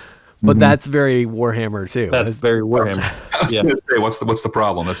 Yeah. But that's very Warhammer too. That's very Warhammer. I was going to say, what's the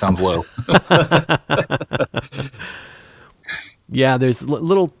problem? That sounds low. Yeah, there's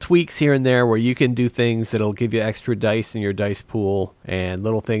little tweaks here and there where you can do things that'll give you extra dice in your dice pool, and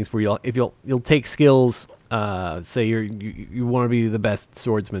little things where you'll take skills. Say you want to be the best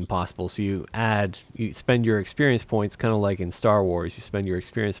swordsman possible, so you spend your experience points, kind of like in Star Wars. You spend your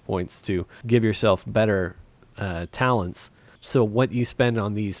experience points to give yourself better talents. So what you spend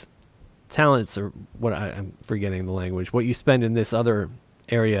on these talents, or I'm forgetting the language, what you spend in this other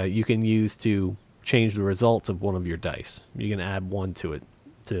area, you can use to change the results of one of your dice. You can add one to it,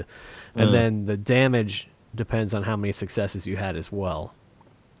 and then the damage depends on how many successes you had as well.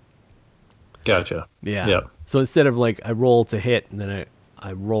 Gotcha. Yeah. So instead of like I roll to hit and then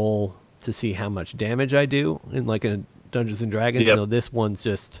I roll to see how much damage I do in like a Dungeons and Dragons, no, this one's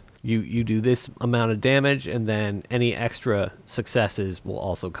just you do this amount of damage, and then any extra successes will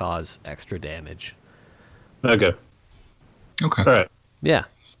also cause extra damage. Okay. All right. Yeah.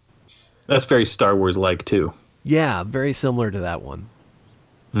 That's very Star Wars like too. Yeah, very similar to that one.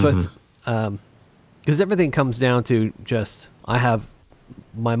 So it's because everything comes down to just I have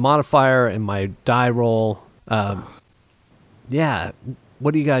my modifier and my die roll. Yeah,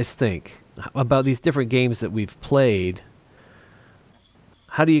 what do you guys think about these different games that we've played?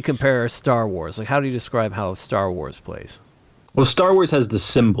 How do you compare Star Wars? Like, how do you describe how Star Wars plays? Well, Star Wars has the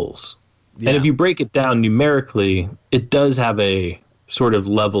symbols, and if you break it down numerically, it does have a sort of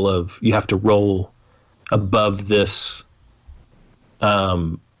level of you have to roll above this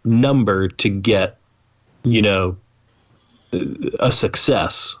number to get, a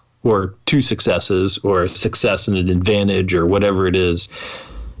success or two successes or a success and an advantage or whatever it is.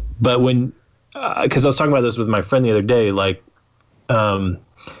 But when, because I was talking about this with my friend the other day, like the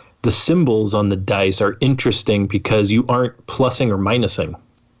symbols on the dice are interesting because you aren't plussing or minusing.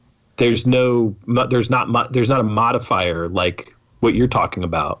 There's not a modifier like what you're talking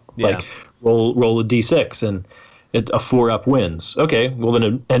about. Yeah. Like roll a d6 and a 4-up wins. Okay, well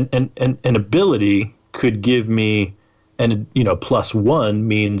then an ability could give me +1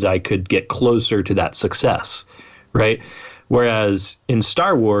 means I could get closer to that success, right? Whereas in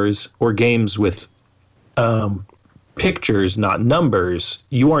Star Wars or games with pictures, not numbers,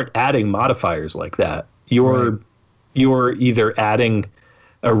 you aren't adding modifiers like that. You're either adding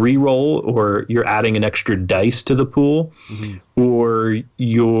a reroll or you're adding an extra dice to the pool, or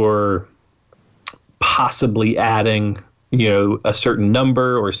you're possibly adding a certain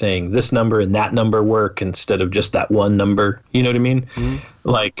number or saying this number and that number work instead of just that one number. You know what I mean?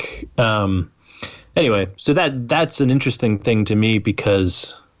 Like, anyway, so that's an interesting thing to me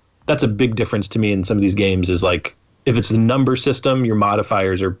because that's a big difference to me in some of these games is like, if it's the number system, your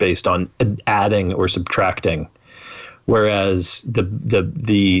modifiers are based on adding or subtracting. Whereas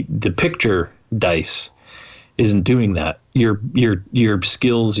the picture dice isn't doing that. Your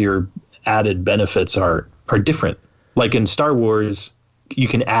skills, your added benefits are different. Like in Star Wars, you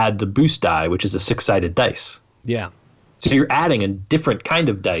can add the boost die, which is a 6-sided dice. Yeah. So you're adding a different kind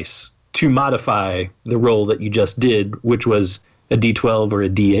of dice to modify the roll that you just did, which was a D12 or a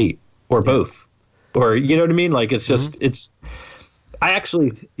D8 or both. Or, you know what I mean? Like, it's just,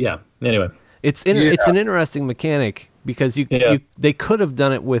 anyway. It's an interesting mechanic because they could have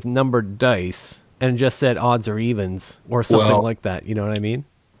done it with numbered dice and just said odds or evens or something like that. You know what I mean?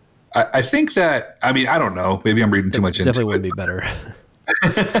 I think that, I don't know. Maybe I'm reading too much into it. Definitely would be better.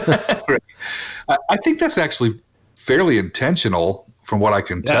 I think that's actually fairly intentional from what I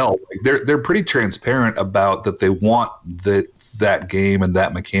can tell. Like they're pretty transparent about that they want that game and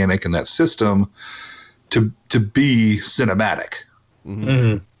that mechanic and that system to be cinematic.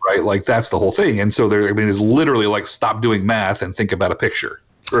 Right? Like that's the whole thing. And so it's literally like stop doing math and think about a picture.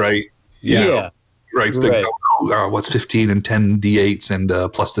 Right? Yeah. Right. So what's 15 and 10 D8s and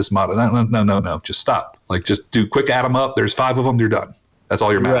plus this mod? No. Just stop. Like just do quick add them up. There's 5 of them. You're done. That's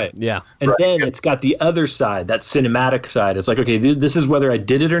all your math. Right. Yeah. And then it's got the other side, that cinematic side. It's like, okay, this is whether I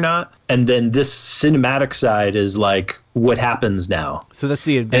did it or not. And then this cinematic side is like what happens now. So that's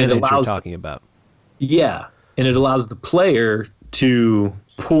the advantage you're talking about. Yeah. And it allows the player to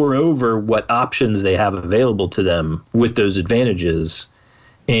pour over what options they have available to them with those advantages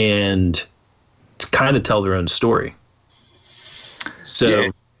and to kind of tell their own story.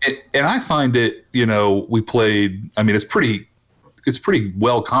 So And I find it, we played. I mean, it's pretty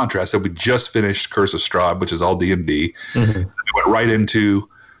well contrasted. We just finished Curse of Strahd, which is all D&D. Mm-hmm. We went right into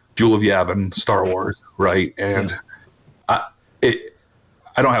Jewel of Yavin, Star Wars, right? And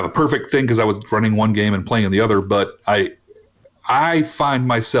I don't have a perfect thing because I was running one game and playing the other, but I find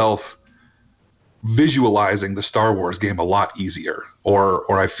myself visualizing the Star Wars game a lot easier,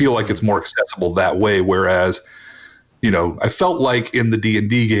 or I feel like it's more accessible that way. Whereas, I felt like in the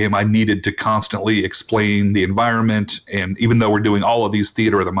D&D game, I needed to constantly explain the environment. And even though we're doing all of these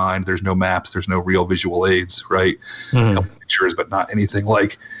theater of the mind, there's no maps, there's no real visual aids, right? A couple pictures, but not anything.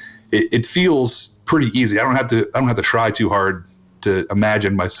 Like it feels pretty easy. I don't have to try too hard to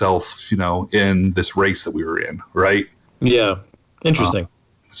imagine myself, in this race that we were in, right? Yeah. Interesting.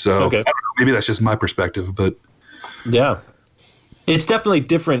 So okay. I don't know, maybe that's just my perspective, but yeah, it's definitely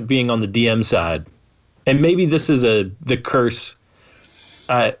different being on the DM side, and maybe this is the curse.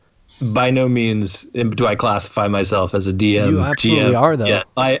 By no means do I classify myself as a DM. You absolutely are, though. Yeah,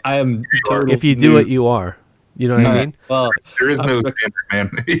 I am. If you do it, you are. You know what I mean? Well, there is no standard,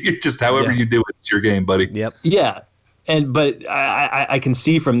 man. Just however you do it, it's your game, buddy. Yep. Yeah, but I can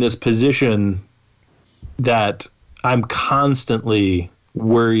see from this position that I'm constantly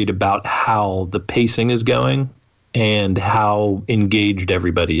worried about how the pacing is going and how engaged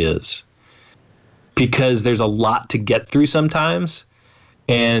everybody is, because there's a lot to get through sometimes.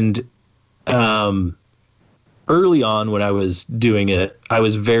 And early on when I was doing it, I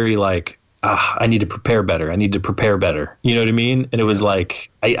was very like, I need to prepare better. You know what I mean? And it was like,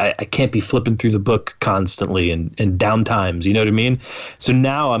 I can't be flipping through the book constantly and downtimes, you know what I mean? So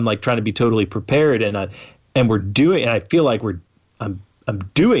now I'm like trying to be totally prepared, and we're doing, and I feel like I'm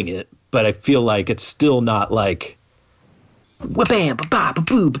doing it, but I feel like it's still not like bam, ba ba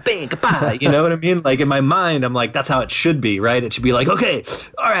boo, bang, ba. You know what I mean? Like in my mind, I'm like, that's how it should be, right? It should be like, okay,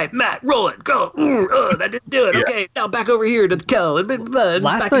 all right, Matt, roll it, go. That didn't do it. Yeah. Okay, now back over here to the Kel.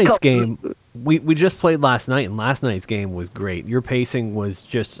 Last night's game, we just played last night, and last night's game was great. Your pacing was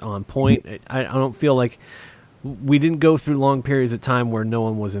just on point. I don't feel like we didn't go through long periods of time where no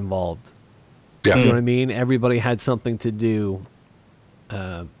one was involved. Yeah. You know what I mean? Everybody had something to do.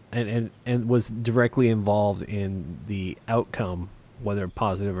 And was directly involved in the outcome, whether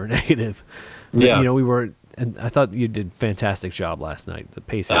positive or negative. But, yeah. And I thought you did a fantastic job last night. The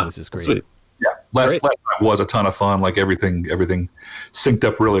pacing was just great. Sweet. Yeah, last night was a ton of fun. Like everything synced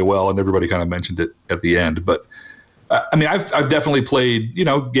up really well, and everybody kind of mentioned it at the end. But I mean, I've definitely played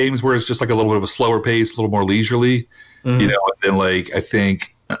games where it's just like a little bit of a slower pace, a little more leisurely. Mm-hmm. And then like I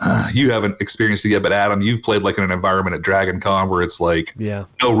think. You haven't experienced it yet, but Adam, you've played like in an environment at Dragon Con where it's like, no,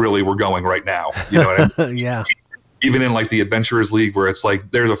 really, we're going right now. You know what I mean? Yeah. Even in like the Adventurers League where it's like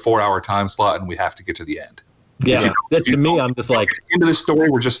there's a 4-hour time slot and we have to get to the end. Yeah. To me, I'm just like, into this story,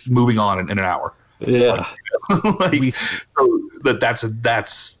 we're just moving on in an hour. Yeah. So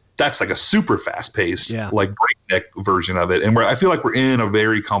that's like a super fast paced, like breakneck version of it. And I feel like we're in a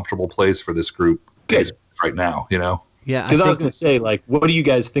very comfortable place for this group right now, Yeah, because I was going to say, like, what do you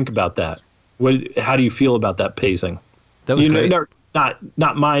guys think about that? How do you feel about that pacing? That was great.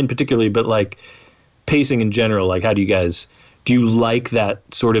 Not mine particularly, but like pacing in general. Like, do you like that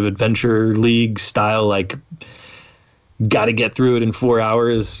sort of Adventure League style? Like, got to get through it in 4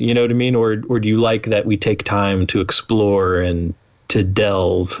 hours. You know what I mean? Or do you like that we take time to explore and to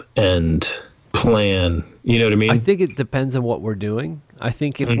delve and plan? You know what I mean? I think it depends on what we're doing. I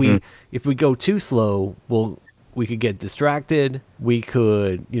think if we go too slow, we could get distracted. We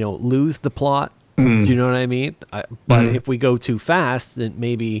could, lose the plot. Do you know what I mean? But if we go too fast, then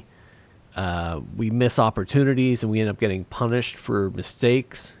maybe we miss opportunities and we end up getting punished for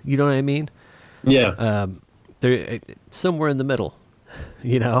mistakes. You know what I mean? Yeah. They're somewhere in the middle,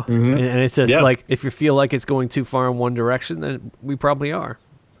 and it's just like if you feel like it's going too far in one direction, then we probably are.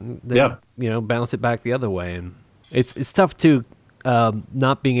 Then, bounce it back the other way, and it's tough too,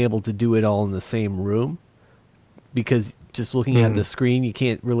 not being able to do it all in the same room. Because just looking at the screen, you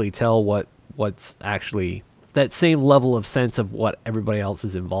can't really tell what's actually that same level of sense of what everybody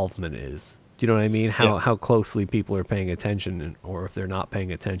else's involvement is. Do you know what I mean? How closely people are paying attention, or if they're not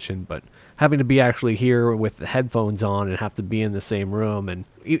paying attention. But having to be actually here with the headphones on and have to be in the same room, and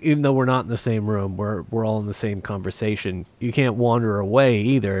even though we're not in the same room, we're all in the same conversation. You can't wander away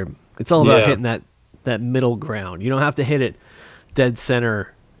either. It's all about hitting that middle ground. You don't have to hit it dead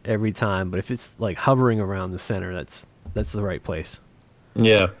center every time, but if it's like hovering around the center, that's the right place.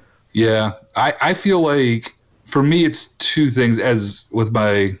 Yeah. I feel like for me it's two things. As with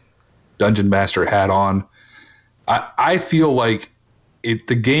my Dungeon Master hat on, I feel like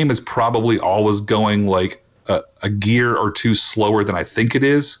the game is probably always going like a gear or two slower than I think it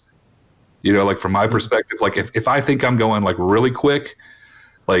is. You know, like from my perspective, like if I think I'm going like really quick,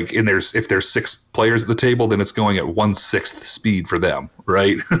 like if there's 6 players at the table, then it's going at 1/6 speed for them,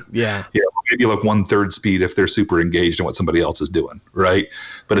 right? Yeah. Yeah, maybe like 1/3 speed if they're super engaged in what somebody else is doing, right?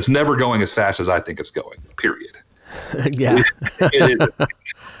 But it's never going as fast as I think it's going. Period. Yeah. It is.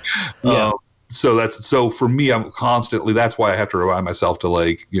 Yeah. So for me, I'm constantly. That's why I have to remind myself to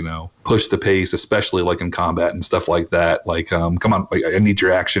like, you know, push the pace, especially like in combat and stuff like that. Like, come on, I need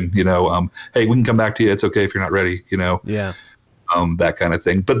your action. You know, hey, we can come back to you. It's okay if you're not ready. You know, Yeah. that kind of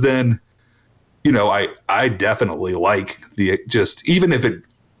thing. But then, you know, I definitely like the just even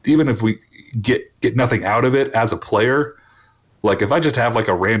if we get nothing out of it as a player, like if I just have like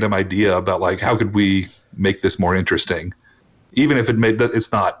a random idea about like how could we make this more interesting, even if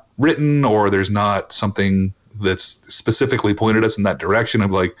it's not written or there's not something that's specifically pointed us in that direction,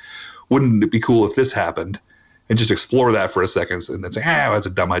 I'm like, wouldn't it be cool if this happened? And just explore that for a second and then say, that's a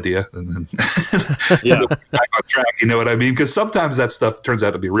dumb idea. And then back on track, you know what I mean? Because sometimes that stuff turns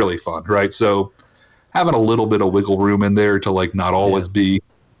out to be really fun, right? So having a little bit of wiggle room in there to like not always be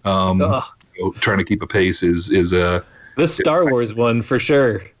you know, trying to keep a pace is a... This Star Wars one for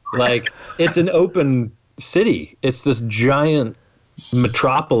sure. Like, it's an open city. It's this giant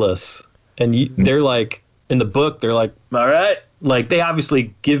metropolis. And they're like, in the book, they're like, all right. Like, they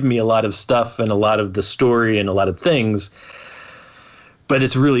obviously give me a lot of stuff and a lot of the story and a lot of things. But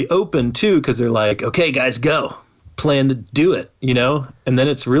it's really open, too, because they're like, okay, guys, go. Plan to do it, you know? And then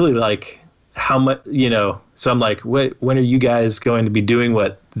it's really like, how much, you know? So I'm like, when are you guys going to be doing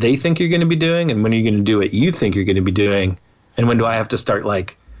what they think you're going to be doing? And when are you going to do what you think you're going to be doing? And when do I have to start,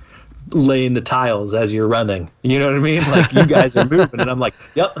 like, laying the tiles as you're running? You know what I mean? Like, you guys are moving, and I'm like,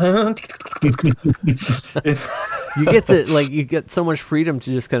 yep. You get so much freedom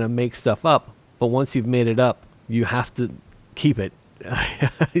to just kind of make stuff up, but once you've made it up, you have to keep it.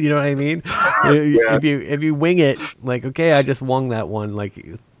 You know what I mean? Yeah. If you wing it, like, okay, I just wung that one, like,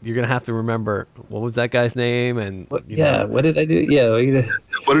 you're gonna have to remember what was that guy's name and What did I do? Yeah.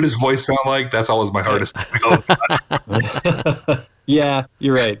 What did his voice sound like? That's always my hardest. Yeah,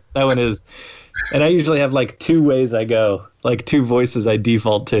 you're right. That one is. And I usually have like 2 ways I go, like 2 voices I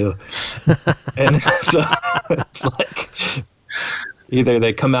default to. And so it's like either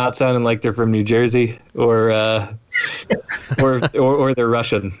they come out sounding like they're from New Jersey or they're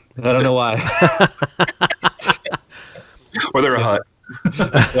Russian. I don't know why. Or they're a hut.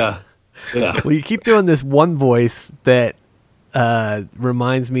 Yeah. Well, you keep doing this one voice that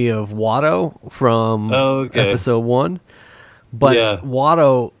reminds me of Watto from episode 1. But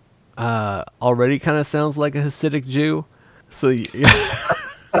Watto already kind of sounds like a Hasidic Jew. So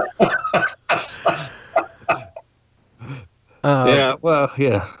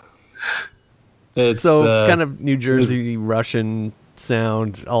it's so kind of New Jersey Russian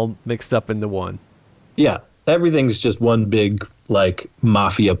sound all mixed up into one. Yeah, everything's just one big like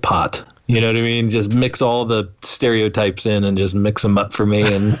mafia pot. You know what I mean? Just mix all the stereotypes in and just mix them up for me.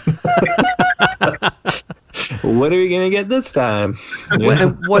 And what are we gonna get this time?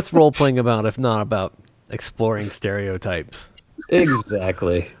 And what's role playing about if not about exploring stereotypes?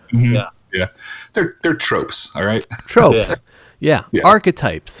 Exactly. Mm-hmm. Yeah. Yeah. They're tropes, all right? Tropes. Yeah.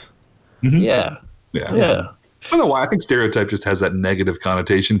 Archetypes. Mm-hmm. Yeah. I don't know why. I think stereotype just has that negative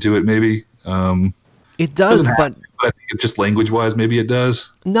connotation to it, maybe. It does, but I think it just language-wise, maybe it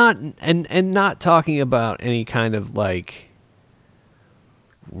does. Not talking about any kind of like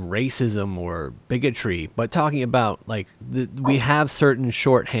racism or bigotry, but talking about like we have certain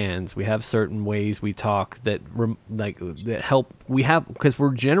shorthands, we have certain ways we talk that help. We have because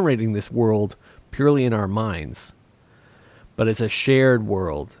we're generating this world purely in our minds, but it's a shared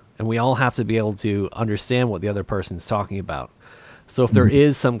world, and we all have to be able to understand what the other person's talking about. So if there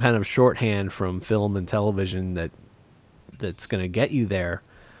is some kind of shorthand from film and television that's going to get you there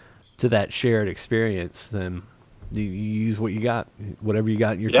to that shared experience, then you use what you got, whatever you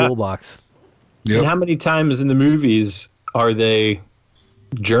got in your toolbox. Yep. And how many times in the movies are they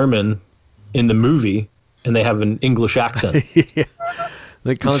German in the movie and they have an English accent? Yeah.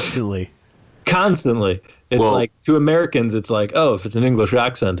 Like constantly. Constantly. It's like, to Americans, it's like, oh, if it's an English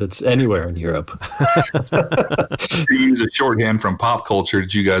accent, it's anywhere in Europe. To use a shorthand from pop culture,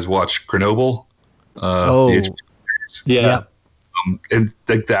 did you guys watch Chernobyl? Yeah. And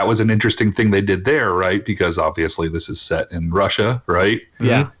that was an interesting thing they did there, right? Because obviously this is set in Russia, right?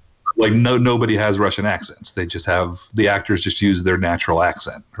 Yeah. Like nobody has Russian accents. They just have the actors just use their natural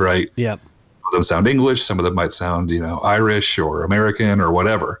accent, right? Yeah. Some of them sound English. Some of them might sound, Irish or American or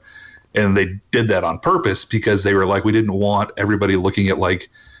whatever. And they did that on purpose because they were like, we didn't want everybody looking at like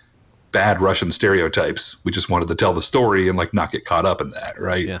bad Russian stereotypes. We just wanted to tell the story and like not get caught up in that,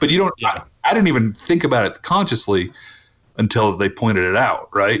 right? Yeah. But you don't. I didn't even think about it consciously until they pointed it out,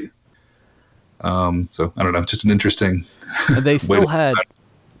 right? So I don't know, just an interesting. And they still way to-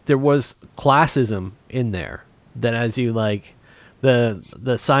 there was classism in there that as you like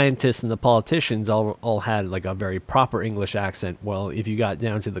the scientists and the politicians all had like a very proper English accent. Well, if you got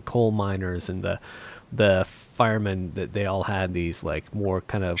down to the coal miners and the firemen, that they all had these like more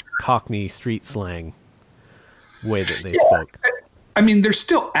kind of Cockney street slang way that they spoke. I mean, they're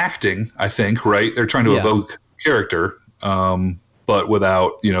still acting, I think, right? They're trying to evoke character, but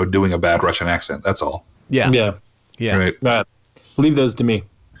without, doing a bad Russian accent. That's all. Yeah. Right. Leave those to me.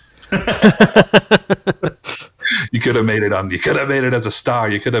 You could have made it as a star.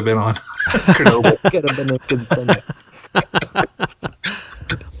 You could have been on Chernobyl. Could have been a good thing.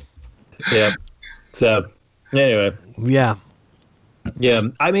 Yeah. So anyway. Yeah.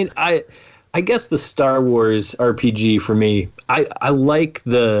 I mean, I guess the Star Wars RPG for me, I like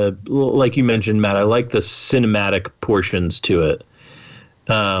like you mentioned, Matt, I like the cinematic portions to it.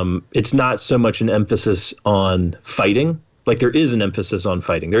 It's not so much an emphasis on fighting. Like there is an emphasis on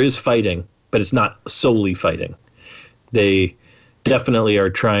fighting. There is fighting, but it's not solely fighting. They definitely are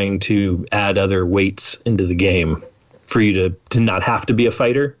trying to add other weights into the game for you to not have to be a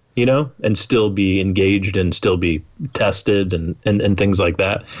fighter, and still be engaged and still be tested and things like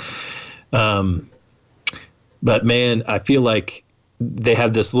that. But man, I feel like they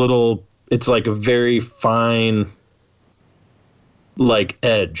have this it's like a very fine, like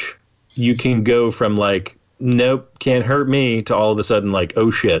edge. You can go from like, nope, can't hurt me, to all of a sudden like, oh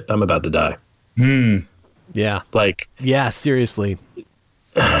shit, I'm about to die. Yeah. Like, yeah, seriously.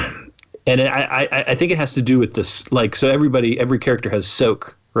 And I think it has to do with this, like, so every character has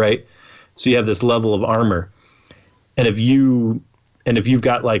soak, right? So you have this level of armor, and if you've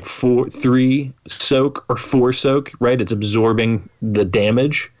got like 3 soak or 4 soak, right, it's absorbing the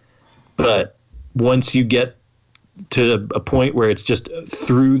damage. But once you get to a point where it's just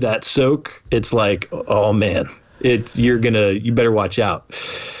through that soak, it's like, oh man, you better watch out,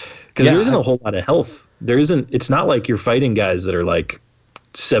 because there isn't a whole lot of health. It's not like you're fighting guys that are like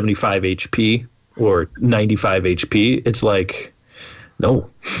 75 HP or 95 HP. It's like, no.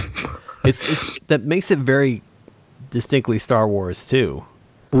 It's that makes it very distinctly Star Wars too.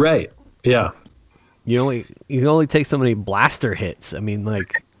 Right. Yeah. You can only take so many blaster hits. I mean,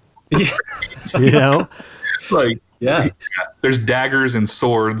 like, Yeah. Like, Yeah. there's daggers and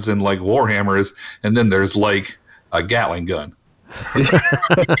swords and like warhammers, and then there's like a Gatling gun.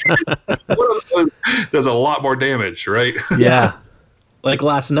 Does a lot more damage, right? Yeah. Like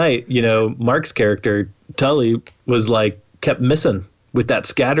last night, Mark's character, Tully, was like, kept missing with that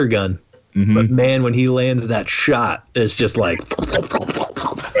scatter gun. Mm-hmm. But man, when he lands that shot, it's just like,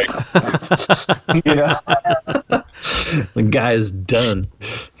 the guy is done.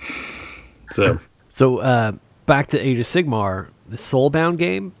 So back to Age of Sigmar, the Soulbound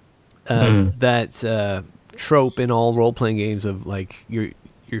game, that trope in all role-playing games of like your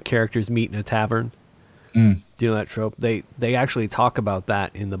characters meet in a tavern. Do you know that trope? They actually talk about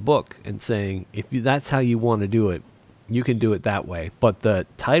that in the book and saying that's how you want to do it, you can do it that way. But the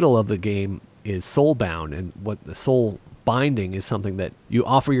title of the game is Soulbound, and what the soul binding is something that you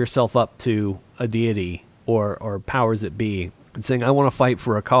offer yourself up to a deity or powers that be, and saying, I want to fight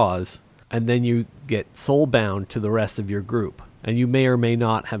for a cause, and then you get soulbound to the rest of your group. And you may or may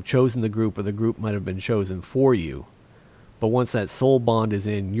not have chosen the group, or the group might have been chosen for you. But once that soul bond is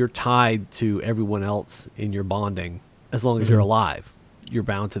in, you're tied to everyone else in your bonding. As long as you're alive, you're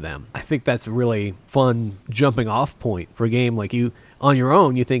bound to them. I think that's a really fun jumping off point for a game. Like, you, on your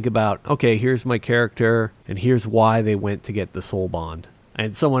own, you think about, okay, here's my character, and here's why they went to get the soul bond.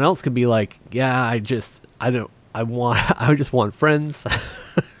 And someone else could be like, yeah, I just want friends.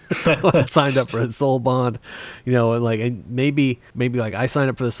 So I signed up for a soul bond, and maybe like I signed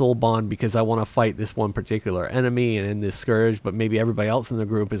up for the soul bond because I want to fight this one particular enemy and end this scourge. But maybe everybody else in the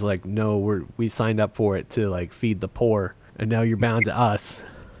group is like, no, we signed up for it to like feed the poor, and now you're bound to us.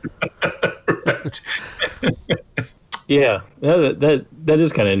 Right. Yeah, that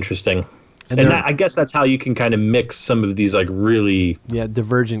is kind of interesting. And I guess that's how you can kind of mix some of these like really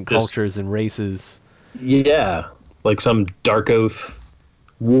divergent cultures and races. Yeah, like some Dark Oath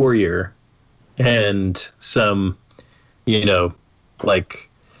warrior and some, like,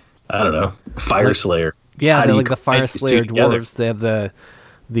 I don't know, Fire Slayer. Yeah, they're like the Fire Slayer dwarves. They have the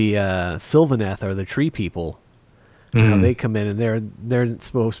Sylvaneth, or the tree people. They come in and they're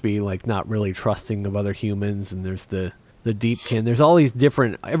supposed to be like not really trusting of other humans, and there's the Deepkin. There's all these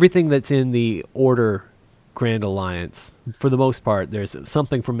different, everything that's in the Order Grand Alliance. For the most part, there's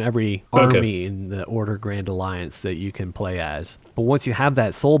something from every army in the Order Grand Alliance that you can play as. But once you have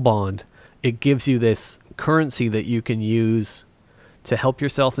that soul bond, it gives you this currency that you can use to help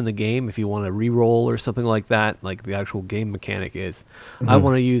yourself in the game if you want to re-roll or something like that, like the actual game mechanic is. I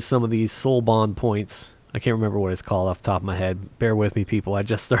want to use some of these soul bond points. I can't remember what it's called off the top of my head. Bear with me, people. I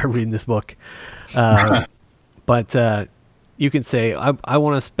just started reading this book. But you can say, I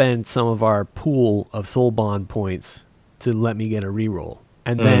want to spend some of our pool of soul bond points to let me get a reroll.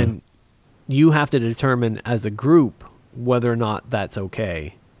 And then you have to determine as a group whether or not that's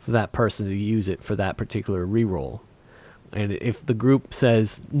okay for that person to use it for that particular reroll. And if the group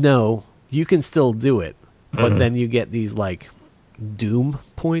says, no, you can still do it, but then you get these, like, doom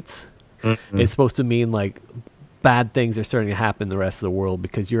points. It's supposed to mean, like, bad things are starting to happen in the rest of the world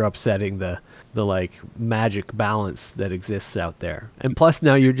because you're upsetting the like magic balance that exists out there. And plus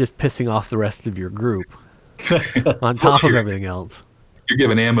now you're just pissing off the rest of your group on top of everything else. You're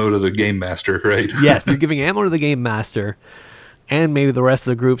giving ammo to the game master, right? Yes, you're giving ammo to the game master, and maybe the rest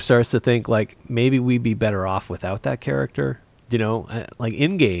of the group starts to think like maybe we'd be better off without that character. You know, like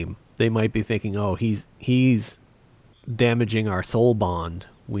in game they might be thinking, oh, he's damaging our soul bond.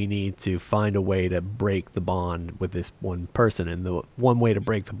 We need to find a way to break the bond with this one person, and the one way to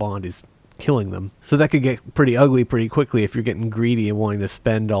break the bond is killing them. So that could get pretty ugly pretty quickly if you're getting greedy and wanting to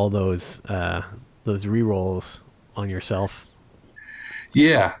spend all those rerolls on yourself.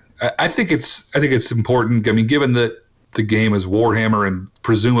 Yeah, I think it's important. I mean, given that the game is Warhammer and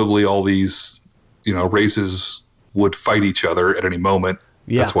presumably all these, you know, races would fight each other at any moment.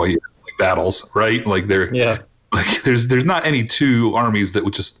 Yeah. That's why you have like battles, right? Like like there's not any two armies that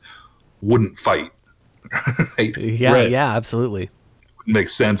wouldn't fight. Right? Yeah, right. Yeah, absolutely.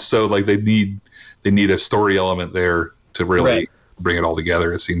 Makes sense. So like they need a story element there to really bring it all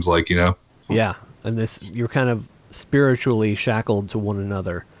together. It seems like, you know. Yeah, and you're kind of spiritually shackled to one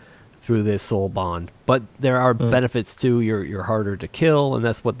another through this soul bond. But there are benefits too. You're harder to kill, and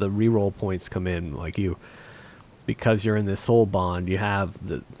that's what the reroll points come in. Like because you're in this soul bond, you have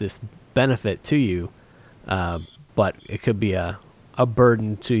this benefit to you, but it could be a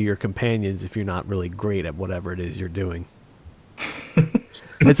burden to your companions if you're not really great at whatever it is you're doing.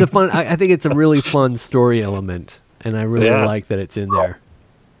 It's a fun. I think it's a really fun story element, and I really like that it's in there.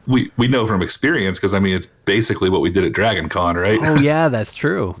 We know from experience because I mean it's basically what we did at Dragon Con, right? Oh yeah, that's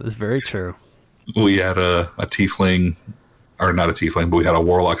true. That's very true. We had a tiefling, or not a tiefling, but we had a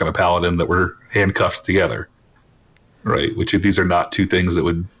warlock and a paladin that were handcuffed together, right? Which these are not two things that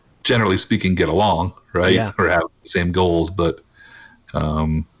would, generally speaking, get along, right? Yeah. Or have the same goals, but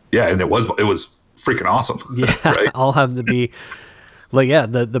and it was freaking awesome. Yeah, right? All have to be like,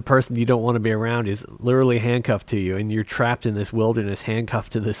 the person you don't want to be around is literally handcuffed to you, and you're trapped in this wilderness,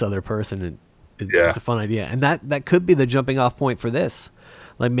 handcuffed to this other person, and it's a fun idea. And that could be the jumping off point for this.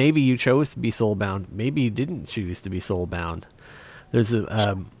 Like maybe you chose to be soulbound, maybe you didn't choose to be soulbound. There's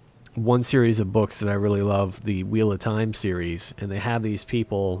one series of books that I really love, the Wheel of Time series, and they have these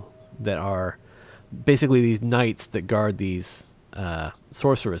people that are basically these knights that guard these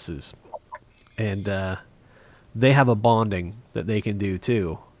sorceresses, and they have a bonding that they can do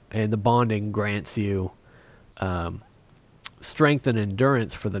too, and the bonding grants you strength and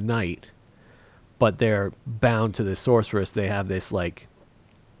endurance for the knight, but they're bound to the sorceress. They have this like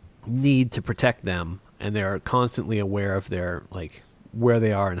need to protect them, and they're constantly aware of their like where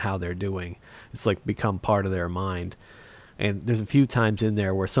they are and how they're doing. It's like become part of their mind. And there's a few times in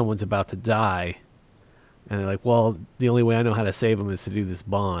there where someone's about to die, and they're like, well, the only way I know how to save them is to do this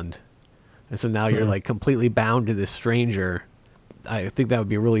bond. And so now you're like completely bound to this stranger. I think that would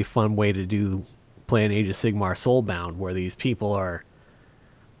be a really fun way to play an Age of Sigmar Soulbound, where these people are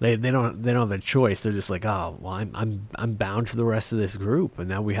they don't have a choice. They're just like, oh well, I'm bound to the rest of this group, and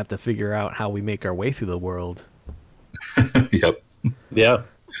now we have to figure out how we make our way through the world. Yep. Yeah.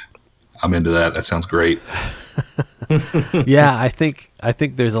 I'm into that. That sounds great. Yeah, I think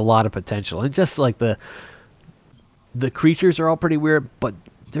there's a lot of potential, and just like the creatures are all pretty weird, but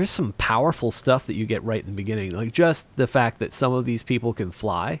there's some powerful stuff that you get right in the beginning. Like just the fact that some of these people can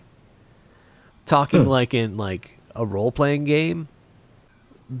fly. Talking like in like a role-playing game,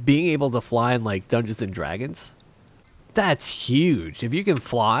 being able to fly in like Dungeons and Dragons, that's huge. If you can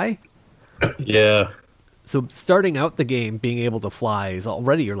fly. Yeah. So starting out the game being able to fly is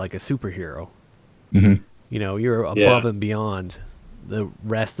already you're like a superhero. Mm-hmm. You know, you're above and beyond the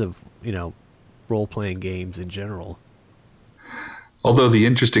rest of, you know, role-playing games in general. Although the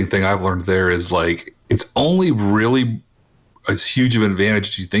interesting thing I've learned there is like it's only really as huge of an advantage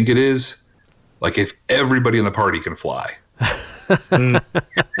as you think it is, like if everybody in the party can fly.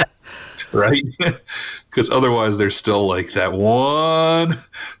 Right? Because otherwise, there's still like that one,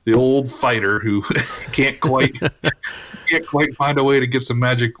 the old fighter who can't quite find a way to get some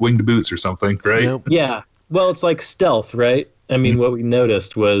magic winged boots or something, right? Nope. Yeah. Well, it's like stealth, right? I mean, what we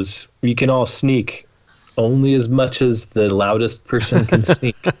noticed was you can all sneak only as much as the loudest person can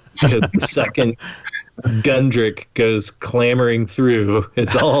sneak. Because the second Gundrick goes clamoring through,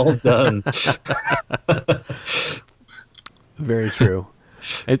 it's all done. Very true.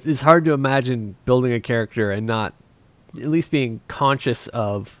 It's hard to imagine building a character and not at least being conscious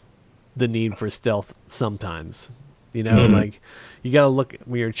of the need for stealth sometimes. You know, like you got to look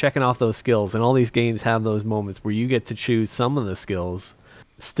when you're checking off those skills, and all these games have those moments where you get to choose some of the skills.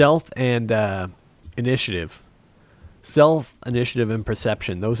 Stealth and initiative. Stealth, initiative, and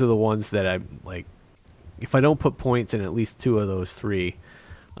perception. Those are the ones that I like. If I don't put points in at least two of those three,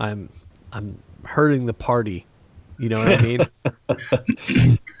 I'm hurting the party. You know what I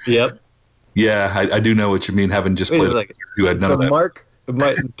mean? Yep. Yeah, I do know what you mean. Having just played, you had none of that. Mark,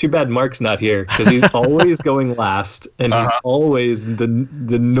 too bad Mark's not here because he's always going last, and he's always the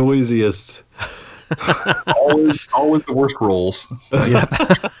noisiest. always the worst rolls.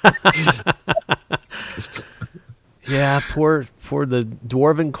 Yeah, poor the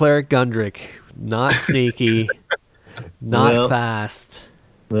dwarven cleric Gundrick. Not sneaky, not fast.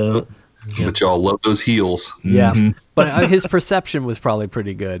 Well, But y'all love those heels. Yeah, Mhm. but his perception was probably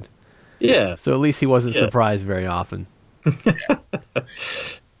pretty good. yeah. So at least he wasn't surprised very often.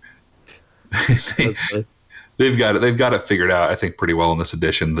 They've got it figured out, I think, pretty well in this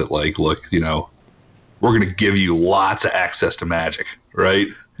edition. That like, look, you know, we're going to give you lots of access to magic, right?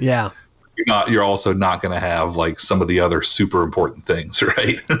 Yeah, You're also not going to have like some of the other super important things,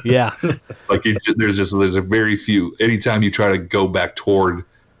 right? yeah, Like there's a very few. Anytime you try to go back toward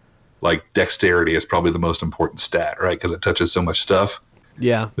like dexterity is probably the most important stat, right? Because it touches so much stuff.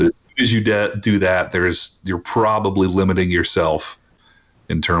 yeah. But as soon as you do that, you're probably limiting yourself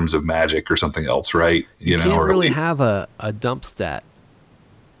in terms of magic or something else, right? You know, can't or really have a dump stat.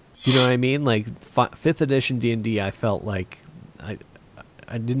 You know what I mean? Like 5th edition D&D, I felt like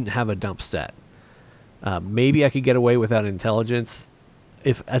I didn't have a dump stat. Maybe I could get away without intelligence.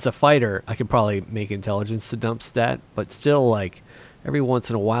 If as a fighter, I could probably make intelligence the dump stat, but still, like every once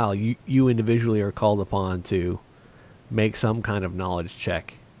in a while, you individually are called upon to make some kind of knowledge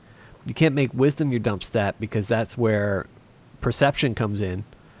check. You can't make wisdom your dump stat because that's where perception comes in.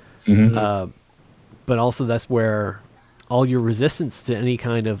 But also that's where all your resistance to any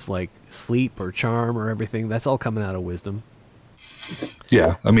kind of like sleep or charm or everything, that's all coming out of wisdom.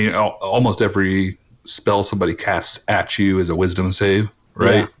 Yeah, I mean, almost every spell somebody casts at you is a wisdom save,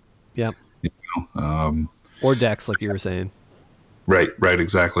 right? Yeah. Yep. You know, Or dex, like you were saying. Right,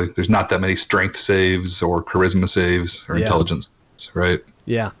 exactly. There's not that many strength saves or charisma saves or intelligence, right?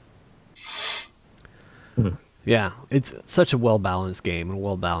 Yeah. Yeah, it's such a well-balanced game and a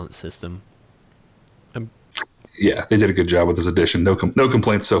well-balanced system. Yeah, they did a good job with this edition. No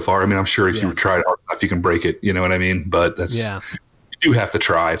complaints so far. I mean, I'm sure if you try it hard enough, you can break it. You know what I mean? But you do have to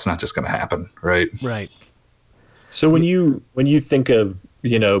try. It's not just going to happen, right? Right. So when you think of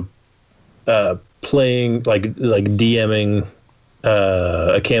playing like DMing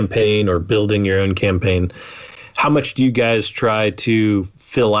a campaign or building your own campaign, how much do you guys try to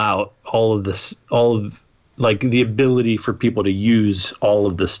fill out all of like the ability for people to use all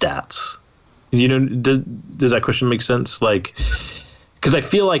of the stats? You know, does that question make sense? Like, because I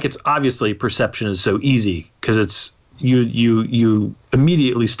feel like it's obviously perception is so easy because it's you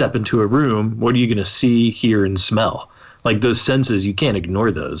immediately step into a room. What are you going to see, hear, and smell? Like those senses, you can't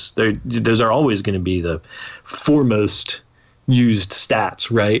ignore those. Those are always going to be the foremost used stats,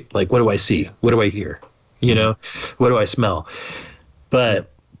 right? Like, what do I see? What do I hear? You know, what do I smell?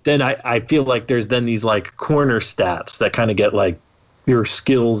 But then I feel like there's then these like corner stats that kind of get like your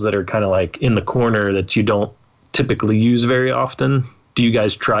skills that are kind of like in the corner that you don't typically use very often. Do you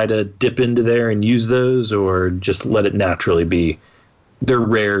guys try to dip into there and use those, or just let it naturally be? They're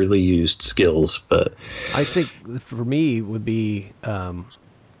rarely used skills, but I think for me would be the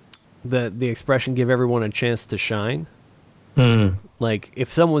expression "give everyone a chance to shine." Like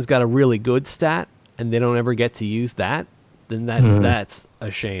if someone's got a really good stat and they don't ever get to use that, then that's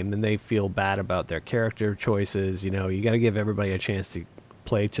a shame. Then they feel bad about their character choices. You know, you got to give everybody a chance to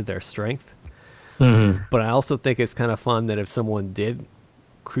play to their strength. But I also think it's kind of fun that if someone did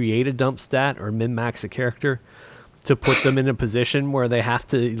create a dump stat or min-max a character, to put them in a position where they have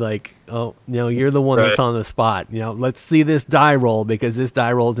to like, oh, you know, you're the one that's on the spot. You know, let's see this die roll because this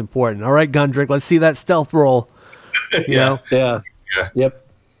die roll is important. All right, Gundrick, let's see that stealth roll. You know? Yeah. Yep.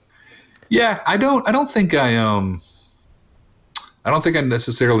 Yeah, I don't think I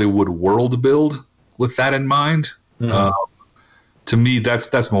necessarily would world build with that in mind. To me,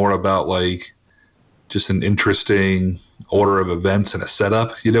 that's more about like just an interesting order of events and a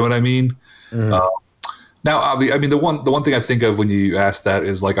setup. You know what I mean? Now, I mean, the one thing I think of when you ask that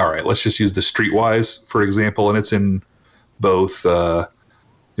is like, all right, let's just use the Streetwise, for example, and it's in both,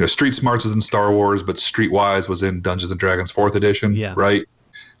 Street Smarts is in Star Wars, but Streetwise was in Dungeons and Dragons 4th edition, right?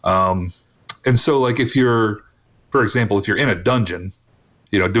 And so, like, for example, if you're in a dungeon,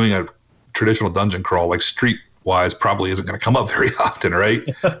 doing a traditional dungeon crawl, like Streetwise probably isn't going to come up very often, right?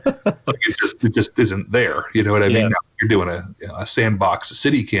 Like it just isn't there. You know what I mean? Now, if you're doing a sandbox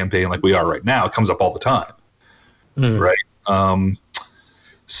city campaign like we are right now, it comes up all the time, right?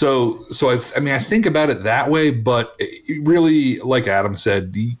 So I think about it that way, but it really, like Adam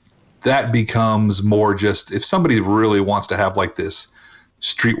said, that becomes more just if somebody really wants to have like this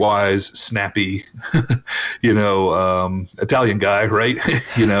Streetwise, snappy, Italian guy, right?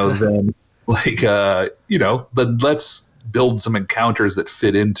 Then then let's build some encounters that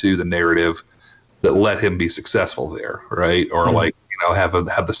fit into the narrative that let him be successful there, right? Or have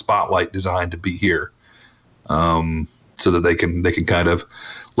the spotlight designed to be here, so that they can kind of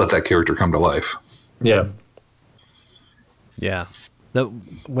let that character come to life. Yeah.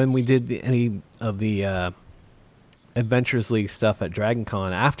 When we did any of the Adventures League stuff at Dragon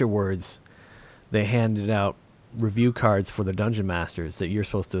Con, afterwards they handed out review cards for the Dungeon Masters that you're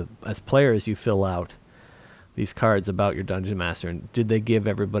supposed to, as players, you fill out these cards about your Dungeon Master. And did they give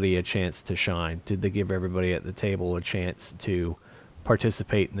everybody a chance to shine? Did they give everybody at the table a chance to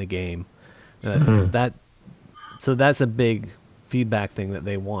participate in the game? So that's a big feedback thing that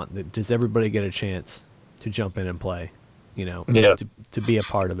they want. Does everybody get a chance to jump in and play? To be a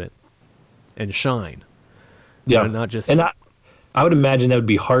part of it and shine. Not just. And I would imagine that would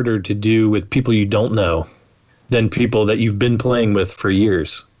be harder to do with people you don't know than people that you've been playing with for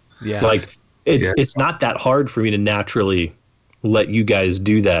years. Yeah. Like it's not that hard for me to naturally let you guys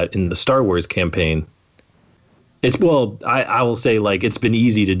do that in the Star Wars campaign. I will say, like, it's been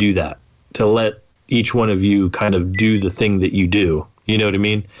easy to do that, to let each one of you kind of do the thing that you do. You know what I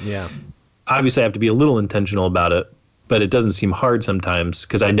mean? Yeah. Obviously I have to be a little intentional about it, but it doesn't seem hard sometimes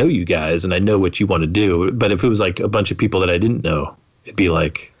because I know you guys and I know what you want to do. But if it was like a bunch of people that I didn't know, it'd be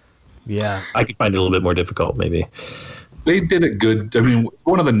like, I could find it a little bit more difficult maybe. They did it good. I mean,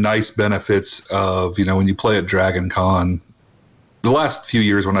 one of the nice benefits of, when you play at Dragon Con, the last few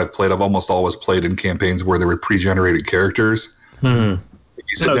years when I've played, I've almost always played in campaigns where there were pre-generated characters. You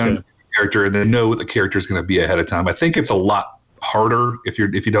sit down with the character and they know what the character is going to be ahead of time. I think it's a lot harder if you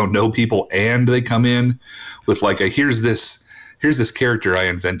don't know people and they come in with like here's this character I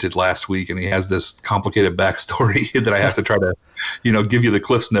invented last week and he has this complicated backstory that I have to try to give you the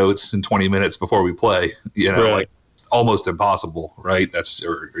Cliff's Notes in 20 minutes before we play. Like almost impossible, right? That's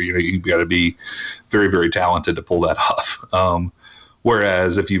you've got to be very, very talented to pull that off.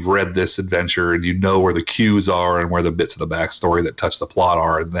 Whereas if you've read this adventure and you know where the cues are and where the bits of the backstory that touch the plot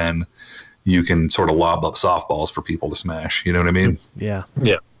are, then you can sort of lob up softballs for people to smash. You know what I mean? Yeah.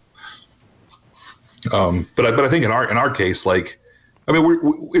 Yeah. But I think in our case, like, I mean,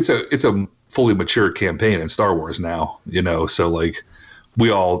 it's a fully mature campaign in Star Wars now, so like we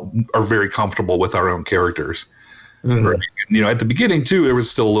all are very comfortable with our own characters. Right? At the beginning too, there was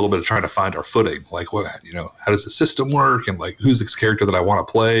still a little bit of trying to find our footing. Like, what, how does the system work? And like, who's this character that I want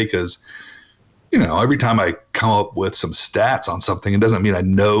to play? Because, every time I come up with some stats on something, it doesn't mean I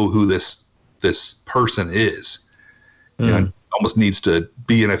know who this person is. It almost needs to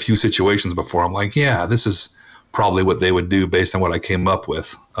be in a few situations before I'm like, yeah, this is probably what they would do based on what I came up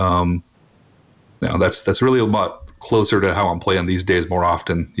with. That's really a lot closer to how I'm playing these days more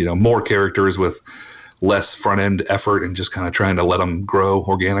often. More characters with less front end effort and just kind of trying to let them grow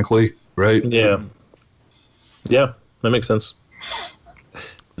organically, right? Yeah, that makes sense.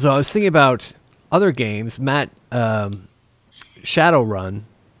 So I was thinking about other games, Matt. Shadowrun,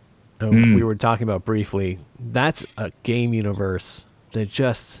 we were talking about briefly. That's a game universe that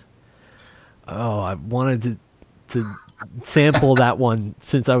just I wanted to sample that one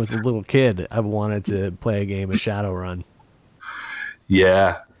since I was a little kid. I wanted to play a game of Shadowrun.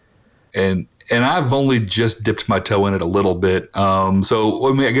 Yeah, and I've only just dipped my toe in it a little bit.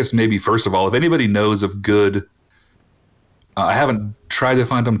 So I guess maybe first of all, if anybody knows of good, I haven't tried to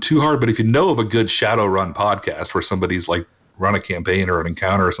find them too hard, but if you know of a good Shadowrun podcast where somebody's like run a campaign or an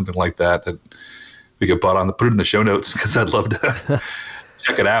encounter or something like that we could put it in the show notes, because I'd love to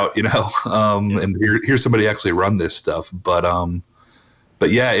check it out, and hear somebody actually run this stuff. But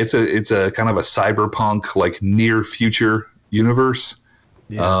yeah, it's a kind of a cyberpunk, like near future universe.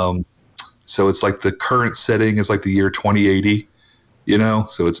 Yeah. So it's like the current setting is like the year 2080. you know,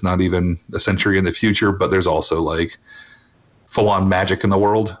 so it's not even a century in the future, but there's also like full on magic in the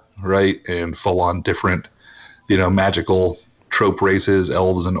world, right? And full on different, you know, magical trope races,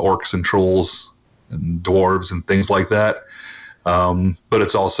 elves and orcs and trolls and dwarves and things like that. But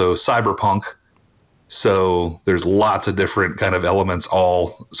it's also cyberpunk. So there's lots of different kind of elements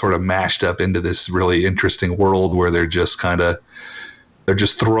all sort of mashed up into this really interesting world where they're just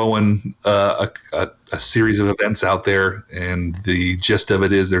throwing a series of events out there. And the gist of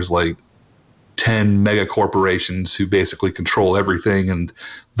it is there's like 10 mega corporations who basically control everything. And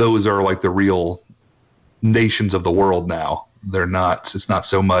those are like the real nations of the world now. It's not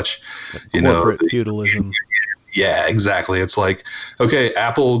so much, you know, feudalism. Yeah, exactly. It's like, okay,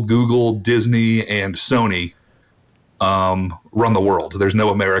 Apple, Google, Disney, and Sony run the world. There's no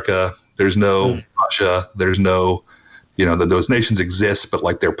America. There's no Russia. There's no, you know, those nations exist, but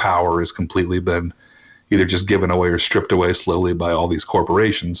like their power has completely been either just given away or stripped away slowly by all these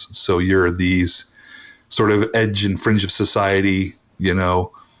corporations. So you're these sort of edge and fringe of society, you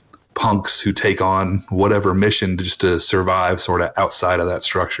know, punks who take on whatever mission just to survive sort of outside of that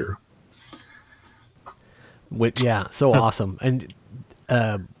structure. Yeah, so awesome. And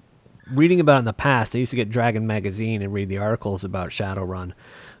reading about it in the past, I used to get Dragon Magazine and read the articles about Shadowrun.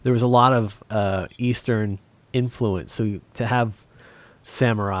 There was a lot of Eastern influence. So to have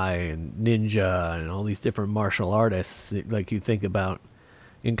samurai and ninja and all these different martial artists, like you think about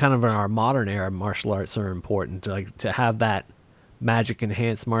in kind of our modern era, martial arts are important. Like to have that magic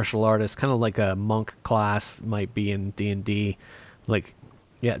enhanced martial artist, kind of like a monk class might be in D&D. Like,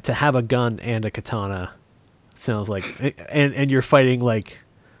 yeah, to have a gun and a katana sounds like, and you're fighting like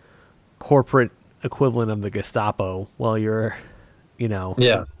corporate equivalent of the Gestapo while you're, you know,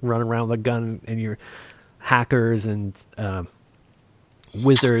 running around with a gun, and you're hackers and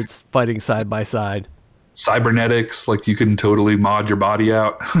wizards fighting side by side. Cybernetics, like you can totally mod your body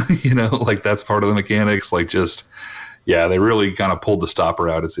out, you know, like that's part of the mechanics. Like just, yeah, they really kind of pulled the stopper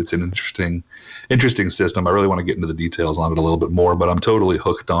out. It's an interesting system. I really want to get into the details on it a little bit more, but I'm totally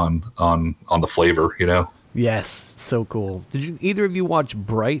hooked on the flavor, you know. Yes, so cool. Did either of you watch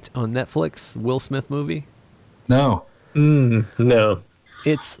Bright on Netflix, Will Smith movie? No. No.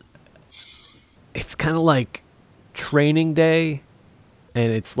 It's kind of like Training Day,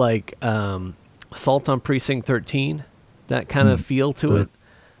 and it's like Assault on Precinct 13, that kind of feel to it.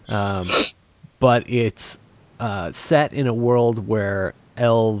 But it's set in a world where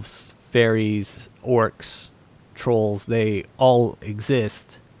elves, fairies, orcs, trolls, they all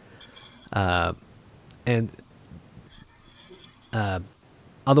exist. And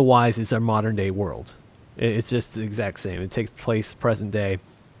otherwise, it's our modern day world. It's just the exact same. It takes place present day.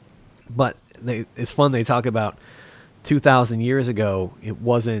 But it's fun. They talk about 2,000 years ago. It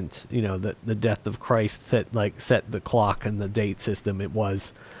wasn't, you know, the death of Christ set the clock and the date system. It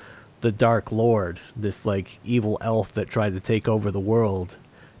was the Dark Lord, this like evil elf that tried to take over the world,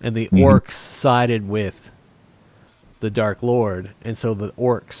 and the orcs sided with the Dark Lord, and so the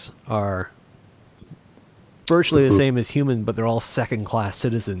orcs are virtually the same as human, but they're all second-class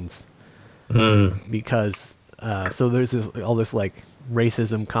citizens because so there's all this like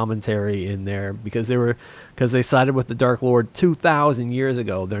racism commentary in there because they sided with the Dark Lord 2,000 years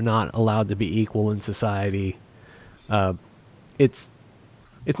ago. They're not allowed to be equal in society.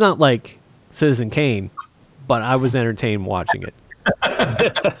 It's not like Citizen Kane, but I was entertained watching it. Right.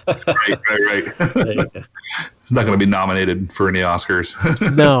 It's not going to be nominated for any Oscars.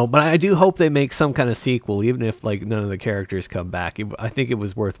 No, but I do hope they make some kind of sequel, even if like none of the characters come back. I think it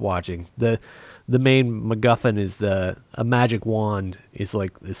was worth watching. The main MacGuffin is a magic wand is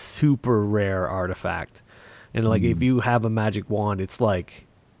like this super rare artifact, and like if you have a magic wand, it's like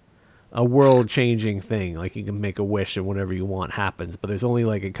a world-changing thing. Like you can make a wish and whatever you want happens, but there's only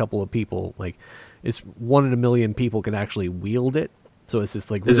like a couple of people. Like it's 1 in a million people can actually wield it. So it's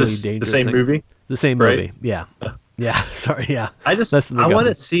this like really dangerous. The same thing. movie? The same movie. Yeah. Yeah. Sorry. Yeah. I want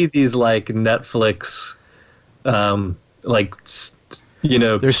to see these like Netflix, like you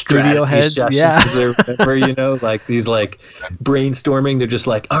know, their studio heads. Yeah. Or whatever, you know, like these like brainstorming. They're just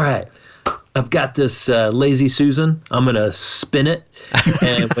like, all right, I've got this Lazy Susan. I'm going to spin it.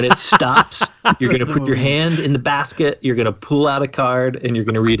 And when it stops, you're going to put your hand in the basket. You're going to pull out a card and you're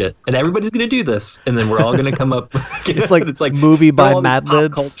going to read it. And everybody's going to do this. And then we're all going to come up. It's like movie by Mad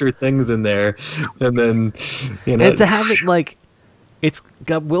Libs. Culture things in there. And then, you know. And to have it like, it's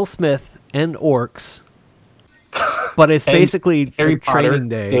got Will Smith and orcs, but it's basically Harry Potter. Training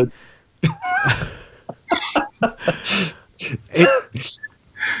Day.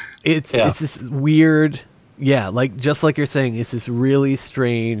 It's this weird, like just like you're saying, it's this really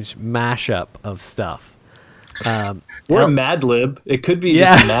strange mashup of stuff. Or a Mad Lib. It could be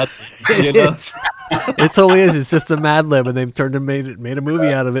Yeah. just a Mad Lib. You know? It totally is. It's just a Mad Lib, and they've turned and made a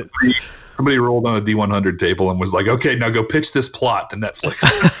movie out of it. Somebody rolled on a D100 table and was like, "Okay, now go pitch this plot to Netflix."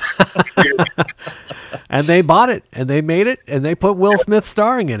 And they bought it, and they made it, and they put Will Smith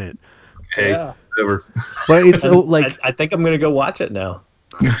starring in it. Hey, Yeah. whatever. But it's like I think I'm going to go watch it now.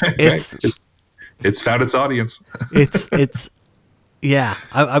 it's It's found its audience. it's yeah.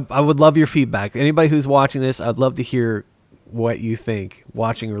 I would love your feedback. Anybody who's watching this, I'd love to hear what you think,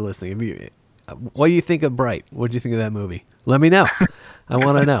 watching or listening. What do you think of Bright? What do you think of that movie? Let me know. I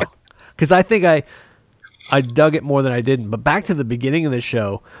want to know, because I think I dug it more than I didn't. But back to the beginning of the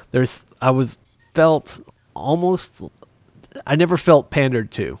show, I never felt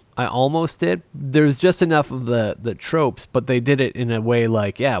pandered to. I almost did. There's just enough of the tropes, but they did it in a way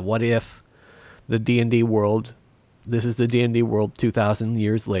like, yeah, what if the D&D world, this is the D&D world 2,000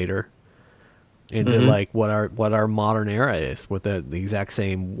 years later, into like what our modern era is with the exact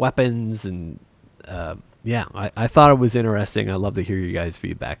same weapons and yeah, I thought it was interesting. I'd love to hear you guys'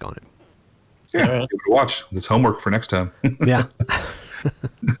 feedback on it. Yeah, give it a watch. It's homework for next time. Yeah.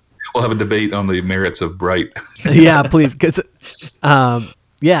 We'll have a debate on the merits of Bright. Yeah, please, because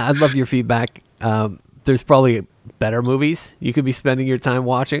yeah, I'd love your feedback. There's probably better movies you could be spending your time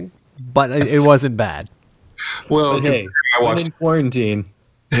watching, but it wasn't bad. Well, But hey, I I'm watched in quarantine.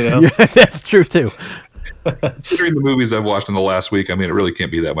 You know? Yeah, that's true too. considering the movies I've watched in the last week. I mean, it really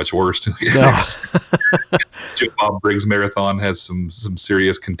can't be that much worse. No. Joe Bob Briggs Marathon has some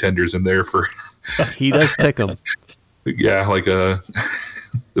serious contenders in there for, He does pick them. yeah, like the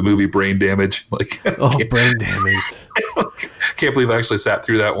movie Brain Damage. Like, Oh, brain damage. can't believe I actually sat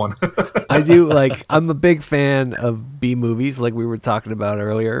through that one. I do like. I'm a big fan of B movies, like we were talking about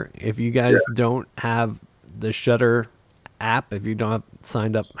earlier. If you guys don't have the Shudder app, if you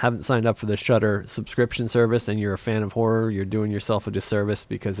haven't signed up for the Shudder subscription service, and you're a fan of horror, you're doing yourself a disservice,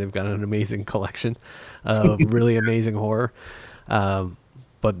 because they've got an amazing collection of really amazing horror.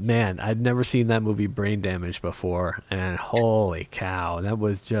 But man, I'd never seen that movie Brain Damage before, and holy cow, that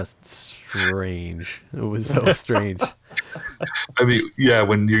was just strange. It was so strange. I mean, yeah,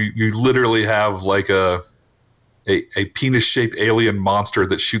 when you literally have like a penis-shaped alien monster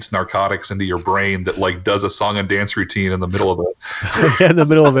that shoots narcotics into your brain that like does a song and dance routine in the middle of it. In the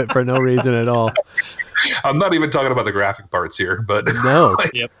middle of it for no reason at all. I'm not even talking about the graphic parts here, but No.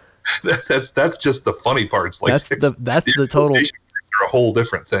 like, Yep. that's just the funny parts. Like That's the total. explanation are a whole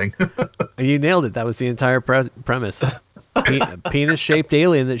different thing. You nailed it. That was the entire premise. Penis-shaped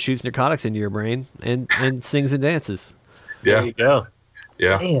alien that shoots narcotics into your brain and sings and dances. There Yeah, you go.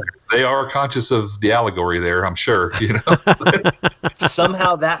 yeah. Man. They are conscious of the allegory there, I'm sure. You know,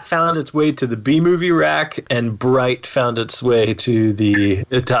 Somehow that found its way to the B movie rack, and Bright found its way to the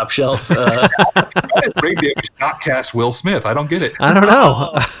top shelf. Brain Damage not cast Will Smith. I don't get it. I don't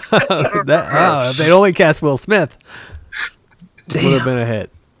know. If they only cast Will Smith, would have been a hit.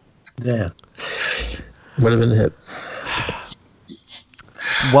 Yeah. Would have been a hit.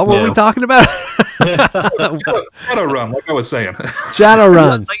 What were we talking about? Shadowrun, like I was saying.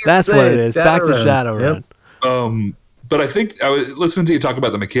 Shadowrun. Like you're That's what it saying, is. Back to Shadowrun. Shadowrun. But I think I was listening to you talk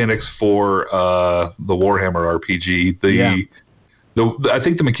about the mechanics for the Warhammer RPG. I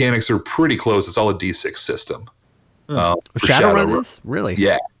think the mechanics are pretty close. It's all a D6 system. For Shadowrun is? Really?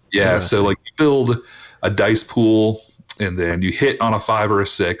 Yeah. So like you build a dice pool, and then you hit on a 5 or a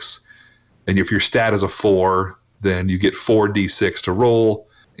 6, and if your stat is a 4, then you get 4 D6 to roll.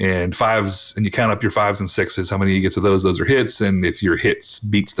 And 5s, and you count up your 5s and 6s. How many you get to those are hits. And if your hits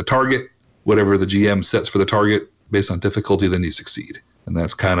beats the target, whatever the GM sets for the target based on difficulty, then you succeed. And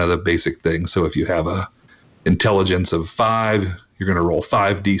that's kind of the basic thing. So if you have a intelligence of 5, you're going to roll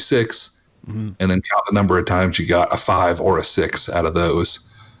 5 D6, and then count the number of times you got a 5 or a 6 out of those.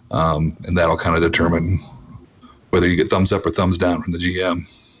 And that'll kind of determine whether you get thumbs up or thumbs down from the GM.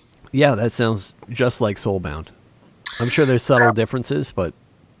 Yeah, that sounds just like Soulbound. I'm sure there's subtle differences, but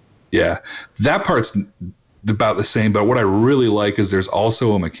Yeah, that part's about the same. But what I really like is there's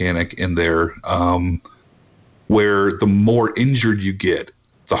also a mechanic in there where the more injured you get,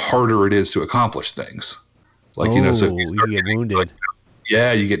 the harder it is to accomplish things. Like, so if you get wounded.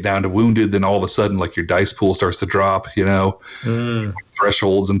 You get down to wounded, then all of a sudden, like your dice pool starts to drop,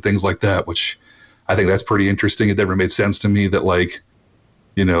 thresholds and things like that, which I think that's pretty interesting. It never made sense to me that like,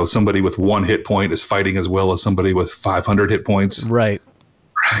 somebody with 1 hit point is fighting as well as somebody with 500 hit points. Right.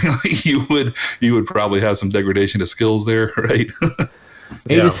 you would probably have some degradation of skills there, right?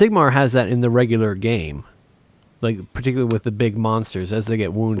 Age of Sigmar has that in the regular game, like particularly with the big monsters. As they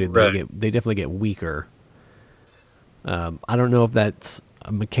get wounded, Right. they definitely get weaker. I don't know if that's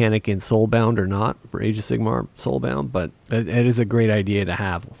a mechanic in Soulbound or not for Age of Sigmar Soulbound, but it is a great idea to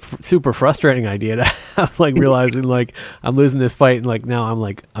have. Super frustrating idea to have, like realizing like I'm losing this fight and like now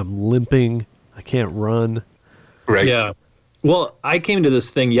I'm limping, I can't run. Right. Yeah. Well, I came to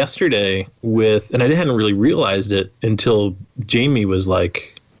this thing yesterday and I hadn't really realized it until Jamie was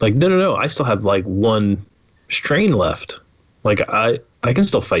like, no, I still have like one strain left. Like I can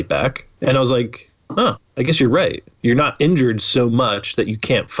still fight back. And I was like, huh, I guess you're right. You're not injured so much that you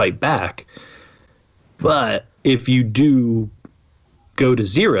can't fight back. But if you do go to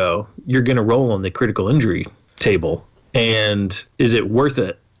 0, you're going to roll on the critical injury table. And is it worth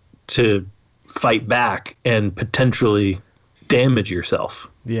it to fight back and potentially damage yourself?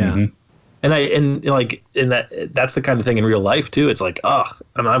 Yeah. Mm-hmm. And that's the kind of thing in real life too. It's like,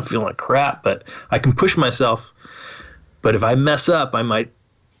 I'm feeling like crap, but I can push myself. But if I mess up, I might,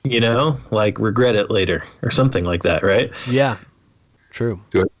 regret it later or something like that, right? Yeah. True.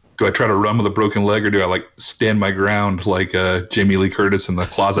 Do I try to run with a broken leg, or do I like stand my ground like Jamie Lee Curtis in The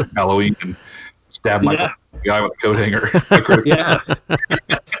Closet Halloween and stab my guy with a coat hanger? Yeah.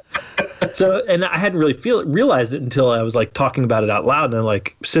 So, and I hadn't really realized it until I was like talking about it out loud, and I'm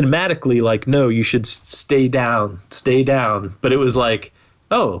like cinematically like, no, you should stay down. But it was like,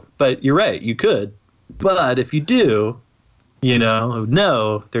 oh, but you're right, you could. But if you do,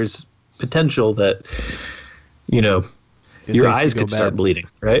 there's potential that, your eyes could start bleeding,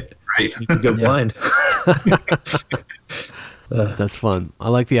 right? Right. You could go blind. That's fun. I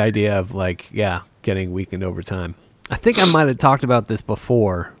like the idea of getting weakened over time. I think I might have talked about this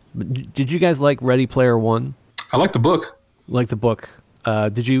before. But did you guys like Ready Player One? I like the book. Like the book.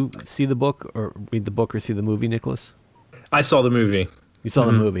 Did you see the book or read the book or see the movie, Nicholas? I saw the movie. You saw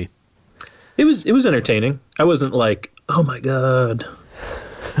the movie. It was entertaining. I wasn't like, oh my God.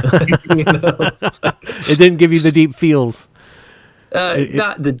 It didn't give you the deep feels.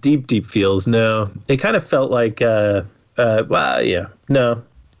 Not the deep feels, no. It kind of felt like, no.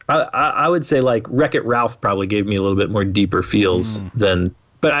 I would say like Wreck-It Ralph probably gave me a little bit more deeper feels than,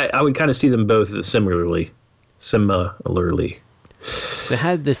 but I would kind of see them both similarly. They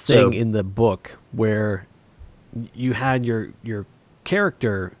had this thing in the book where you had your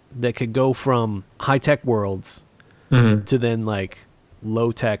character that could go from high-tech worlds to then like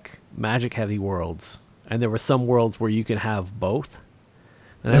low-tech magic-heavy worlds. And there were some worlds where you could have both.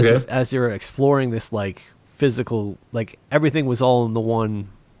 And as you're exploring this like physical, like everything was all in the one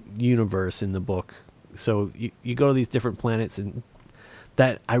universe in the book. So you go to these different planets, and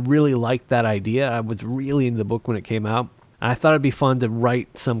that I really liked that idea. I was really into the book when it came out. I thought it'd be fun to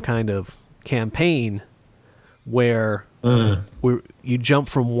write some kind of campaign where you jump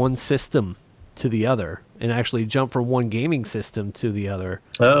from one system to the other, and actually jump from one gaming system to the other.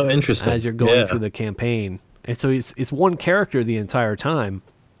 Oh, interesting. As you're going through the campaign. And so it's one character the entire time,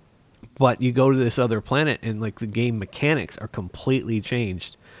 but you go to this other planet and like the game mechanics are completely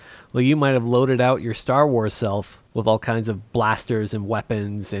changed. Like you might have loaded out your Star Wars self with all kinds of blasters and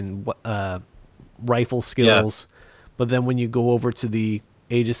weapons and rifle skills, but then when you go over to the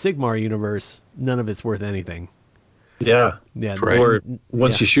Age of Sigmar universe, none of it's worth anything. Yeah. Right. Or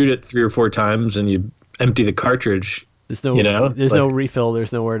once you shoot it 3 or 4 times and you empty the cartridge, there's no there's no refill.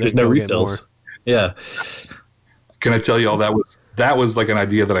 There's nowhere to go get more. Yeah. Can I tell you all that was like an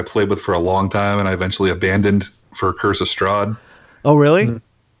idea that I played with for a long time, and I eventually abandoned for Curse of Strahd. Oh, really? Mm-hmm.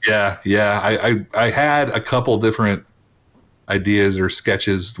 Yeah. I had a couple different ideas or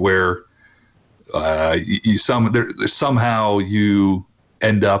sketches where somehow you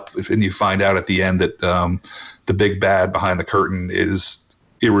end up and you find out at the end that the big bad behind the curtain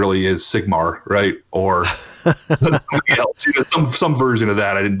really is Sigmar, right? Or somebody else, some version of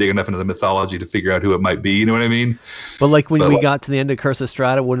that. I didn't dig enough into the mythology to figure out who it might be. You know what I mean? But like when we got to the end of Curse of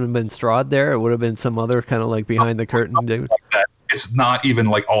Strahd, it wouldn't have been Strahd there. It would have been some other kind of like behind the curtain dude. Like that. It's not even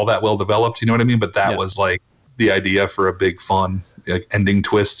like all that well developed. You know what I mean? But that was like the idea for a big fun like ending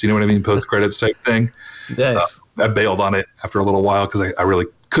twist. You know what I mean? Post credits type thing. Yes. I bailed on it after a little while because I really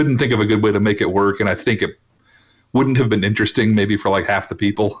couldn't think of a good way to make it work, and I think it wouldn't have been interesting maybe for like half the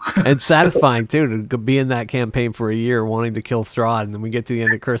people. And satisfying too to be in that campaign for a year wanting to kill Strahd, and then we get to the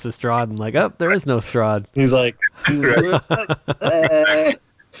end of Curse of Strahd and like, oh, there is no Strahd. He's like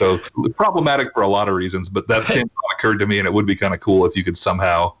So problematic for a lot of reasons, but that same thought occurred to me, and it would be kind of cool if you could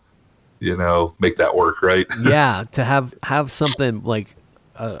somehow, make that work, right? Yeah, to have something like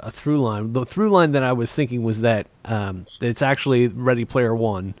a through line. The through line that I was thinking was that it's actually Ready Player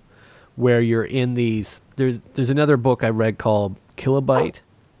One, where you're in these. There's another book I read called Kilobyte,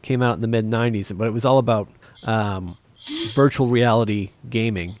 came out in the mid-90s, but it was all about virtual reality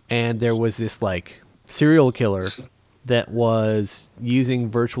gaming, and there was this like serial killer that was using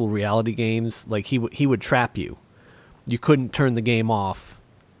virtual reality games. Like he would trap you. You couldn't turn the game off.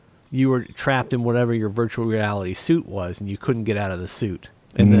 You were trapped in whatever your virtual reality suit was, and you couldn't get out of the suit.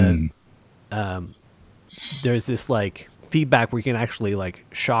 And there's this like feedback where you can actually like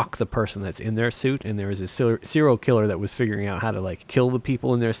shock the person that's in their suit. And there was a serial killer that was figuring out how to like kill the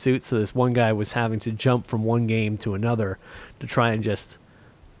people in their suit. So this one guy was having to jump from one game to another to try and just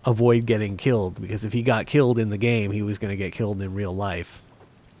avoid getting killed, because if he got killed in the game, he was going to get killed in real life.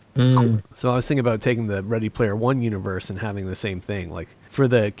 So I was thinking about taking the Ready Player One universe and having the same thing. Like for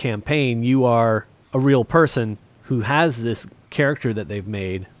the campaign, you are a real person who has this character that they've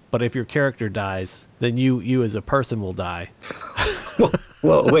made, but if your character dies, then you as a person will die.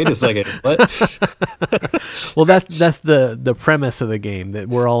 Well, wait a second. What? Well, that's the premise of the game, that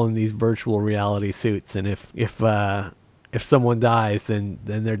we're all in these virtual reality suits, and if someone dies, then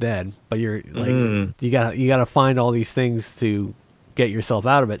they're dead. But you're like you gotta find all these things to get yourself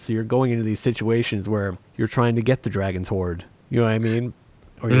out of it. So you're going into these situations where you're trying to get the Dragon's Hoard. You know what I mean?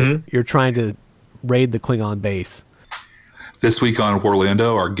 Or you're trying to raid the Klingon base. This week on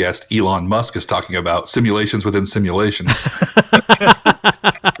Orlando, our guest Elon Musk is talking about simulations within simulations.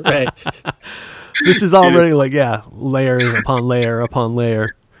 Right. This is already like, layers upon layer upon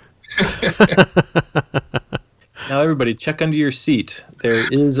layer. Now, everybody, check under your seat.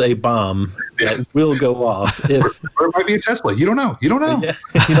 There is a bomb that will go off. Or it might be a Tesla. You don't know. You don't know. Yeah,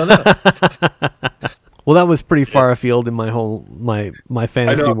 you don't know. Well, that was pretty far afield in my whole my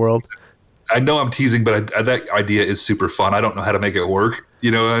fantasy world. I know I'm teasing, but that idea is super fun. I don't know how to make it work.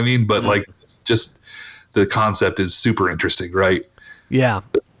 You know what I mean? But like, just the concept is super interesting, right? Yeah.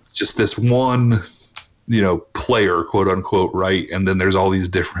 Just this one, player, quote unquote, right? And then there's all these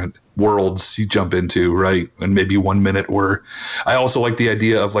different worlds you jump into, right? And maybe 1 minute I also like the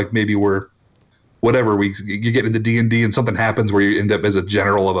idea of like maybe you get into D&D and something happens where you end up as a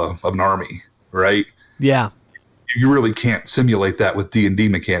general of an army, right? Yeah. You really can't simulate that with D&D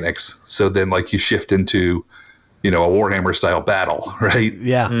mechanics. So then like you shift into, a Warhammer style battle, right?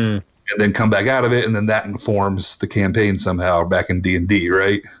 Yeah. And then come back out of it, and then that informs the campaign somehow back in D&D,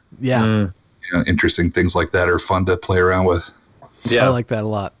 right? Yeah. Interesting things like that are fun to play around with. Yeah. I like that a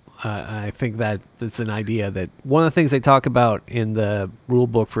lot. I think that's an idea that one of the things they talk about in the rule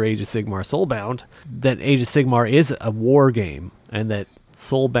book for Age of Sigmar Soulbound, that Age of Sigmar is a war game, and that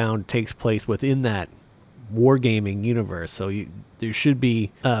Soulbound takes place within that wargaming universe. So there should be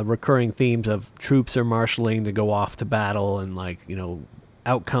recurring themes of troops are marshaling to go off to battle, and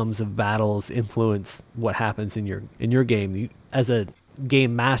outcomes of battles influence what happens in your game. As a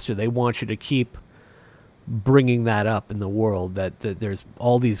game master, they want you to keep bringing that up in the world, that there's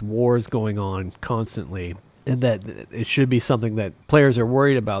all these wars going on constantly, and that it should be something that players are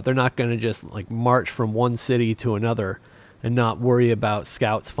worried about. They're not going to just like march from one city to another and not worry about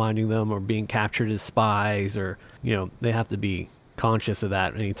scouts finding them or being captured as spies, or they have to be conscious of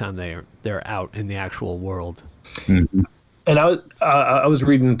that anytime they're out in the actual world. Mm-hmm. And I was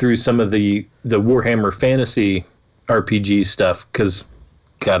reading through some of the Warhammer Fantasy RPG stuff, because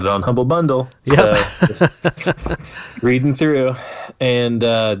got it on Humble Bundle. Yeah. So just reading through, and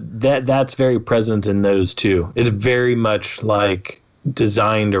that's very present in those too. It's very much like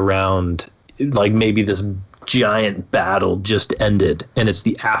designed around like maybe this giant battle just ended, and it's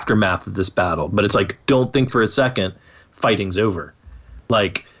the aftermath of this battle. But it's like, don't think for a second fighting's over.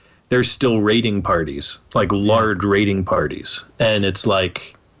 Like, there's still raiding parties, like large raiding parties. And it's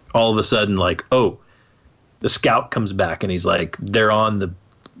like, all of a sudden, like, oh, the scout comes back and he's like, they're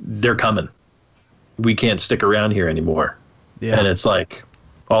coming. We can't stick around here anymore. Yeah. And it's like,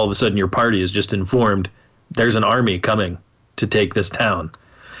 all of a sudden your party is just informed there's an army coming to take this town.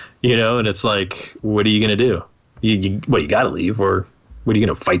 And it's like, what are you going to do? You got to leave, or what are you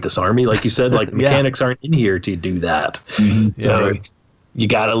going to fight this army? Like you said, like mechanics aren't in here to do that. Mm-hmm. So you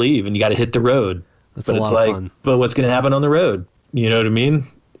got to leave and you got to hit the road. That's but a it's lot like, of fun. but what's going to happen on the road? You know what I mean?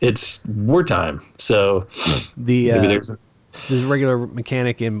 It's wartime. So There's a regular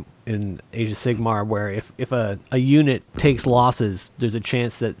mechanic in Age of Sigmar where if a unit takes losses, there's a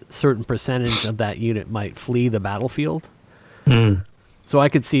chance that a certain percentage of that unit might flee the battlefield. So I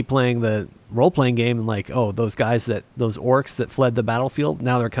could see playing the role-playing game and like, oh, those orcs that fled the battlefield,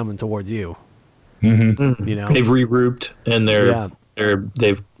 now they're coming towards you. Mm-hmm. They've regrouped, and they've now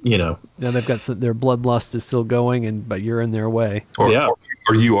they've got their bloodlust is still going, but you're in their way. Or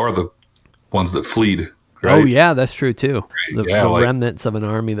you are the ones that fleed. Right? Oh yeah, that's true too. The remnants of an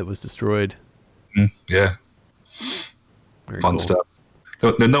army that was destroyed. Yeah. Very Fun cool stuff.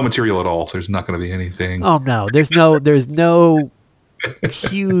 No material at all. There's not going to be anything. Oh no, there's no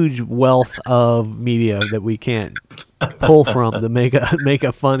huge wealth of media that we can't pull from to make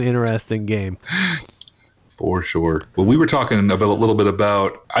a fun, interesting game. For sure. Well, we were talking a little bit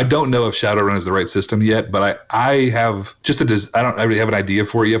about, I don't know if Shadowrun is the right system yet, but I have I don't really have an idea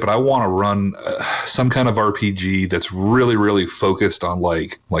for it yet, but I want to run some kind of RPG that's really, really focused on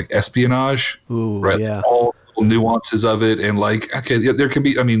like espionage. Ooh, right? Yeah. All the nuances of it. And like, okay, there can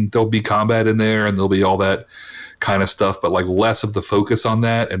be, I mean, there'll be combat in there and there'll be all that kind of stuff, but like less of the focus on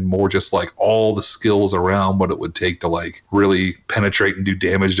that and more just like all the skills around what it would take to like really penetrate and do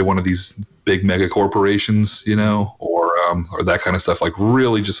damage to one of these big mega corporations, you know, or that kind of stuff. Like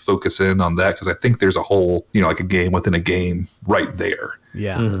really just focus in on that, because I think there's a whole, you know, like a game within a game right there.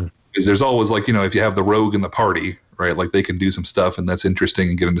 Yeah. Because there's always like, you know, if you have the rogue in the party, right, like they can do some stuff and that's interesting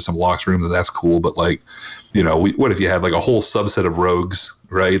and get into some locked rooms and that's cool. But like, you know, what if you had like a whole subset of rogues,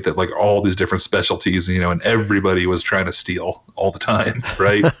 right, that like all these different specialties, you know, and everybody was trying to steal all the time,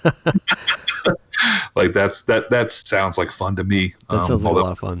 right? Like that sounds like fun to me. That sounds like a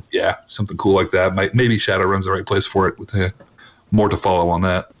lot of fun. Yeah, something cool like that. Maybe Shadowrun's the right place for it. With more to follow on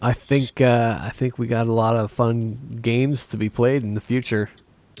that. I think we got a lot of fun games to be played in the future.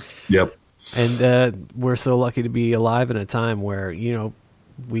 Yep. And we're so lucky to be alive in a time where, you know,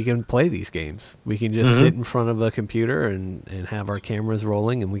 we can play these games. We can just sit in front of a computer and have our cameras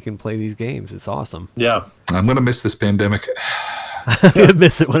rolling and we can play these games. It's awesome. Yeah. I'm going to miss this pandemic. I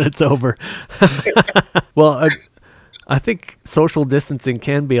miss it when it's over. Well, I think social distancing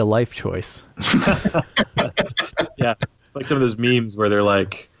can be a life choice. Yeah. Like some of those memes where they're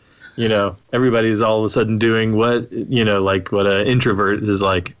like, you know, everybody's all of a sudden doing what, you know, like what an introvert is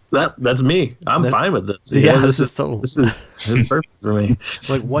like. That's me. I'm fine with this. Yeah, know, this is perfect for me.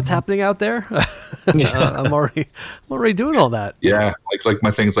 Like, what's happening out there? I'm already doing all that. Yeah, like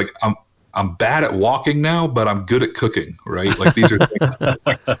my thing is like I'm bad at walking now, but I'm good at cooking. Right? Like these are things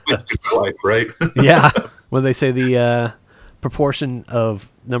like life, right? Yeah. When they say the proportion of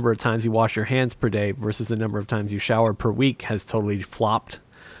number of times you wash your hands per day versus the number of times you shower per week has totally flopped.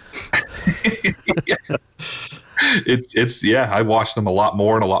 Yeah. It's I wash them a lot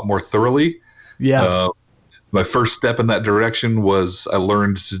more and a lot more thoroughly. Yeah. My first step in that direction was I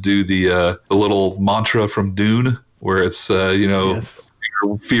learned to do the little mantra from Dune, where it's you know, yes.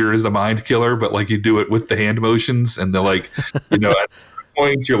 fear is the mind killer, but like you do it with the hand motions, and they're like, you know, at some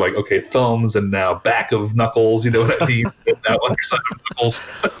point you're like, okay, thumbs and now back of knuckles, you know what I mean? And now underside of knuckles.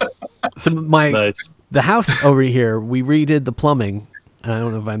 So the house over here, we redid the plumbing. I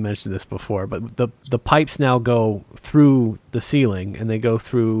don't know if I mentioned this before, but the pipes now go through the ceiling and they go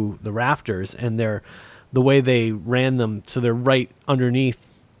through the rafters, and they're the way they ran them, so they're right underneath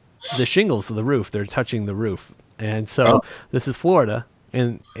the shingles of the roof. They're touching the roof. And so This is Florida,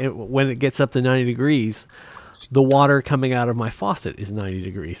 and when it gets up to 90 degrees, the water coming out of my faucet is 90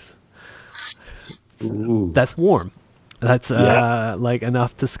 degrees. Ooh. That's warm. That's like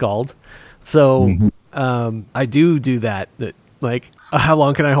enough to scald. So I do that. Like, how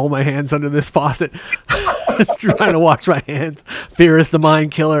long can I hold my hands under this faucet? Trying to wash my hands. Fear is the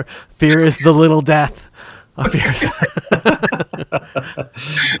mind killer. Fear is the little death.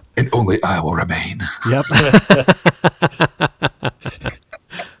 And only I will remain. Yep.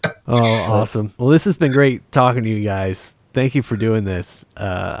 Oh, awesome. Well, this has been great talking to you guys. Thank you for doing this.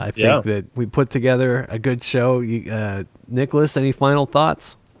 I think that we put together a good show. Nicholas, any final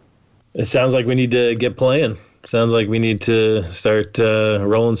thoughts? It sounds like we need to get playing. Sounds like we need to start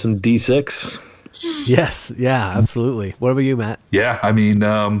rolling some D6. Yes, yeah, absolutely. What about you, Matt? Yeah, I mean,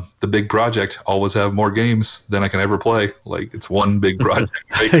 the big project, always have more games than I can ever play. Like, it's one big project.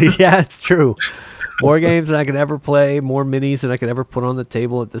 Right? Yeah, it's true. More games than I could ever play, more minis than I could ever put on the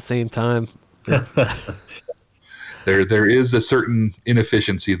table at the same time. There is a certain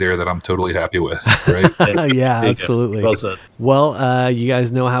inefficiency there that I'm totally happy with, right? Yeah, absolutely. Well said. Well, you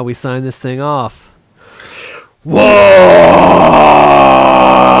guys know how we sign this thing off. Whoa!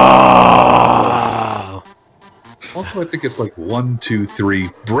 Also, I think it's like 1, 2, 3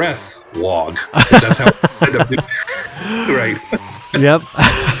 breath log. That's how I end up doing. Right. Yep.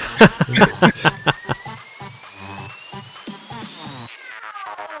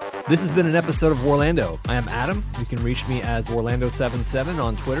 This has been an episode of Warlando. I am Adam. You can reach me as Warlando77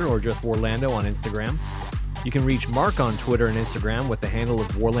 on Twitter or just Warlando on Instagram. You can reach Mark on Twitter and Instagram with the handle of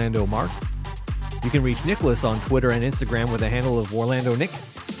Warlando Mark. You can reach Nicholas on Twitter and Instagram with the handle of Warlando Nick.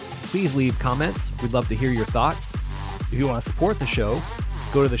 Please leave comments. We'd love to hear your thoughts. If you want to support the show,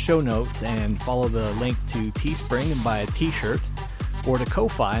 go to the show notes and follow the link to Teespring and buy a t-shirt, or to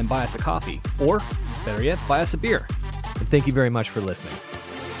Ko-Fi and buy us a coffee, or, better yet, buy us a beer. And thank you very much for listening.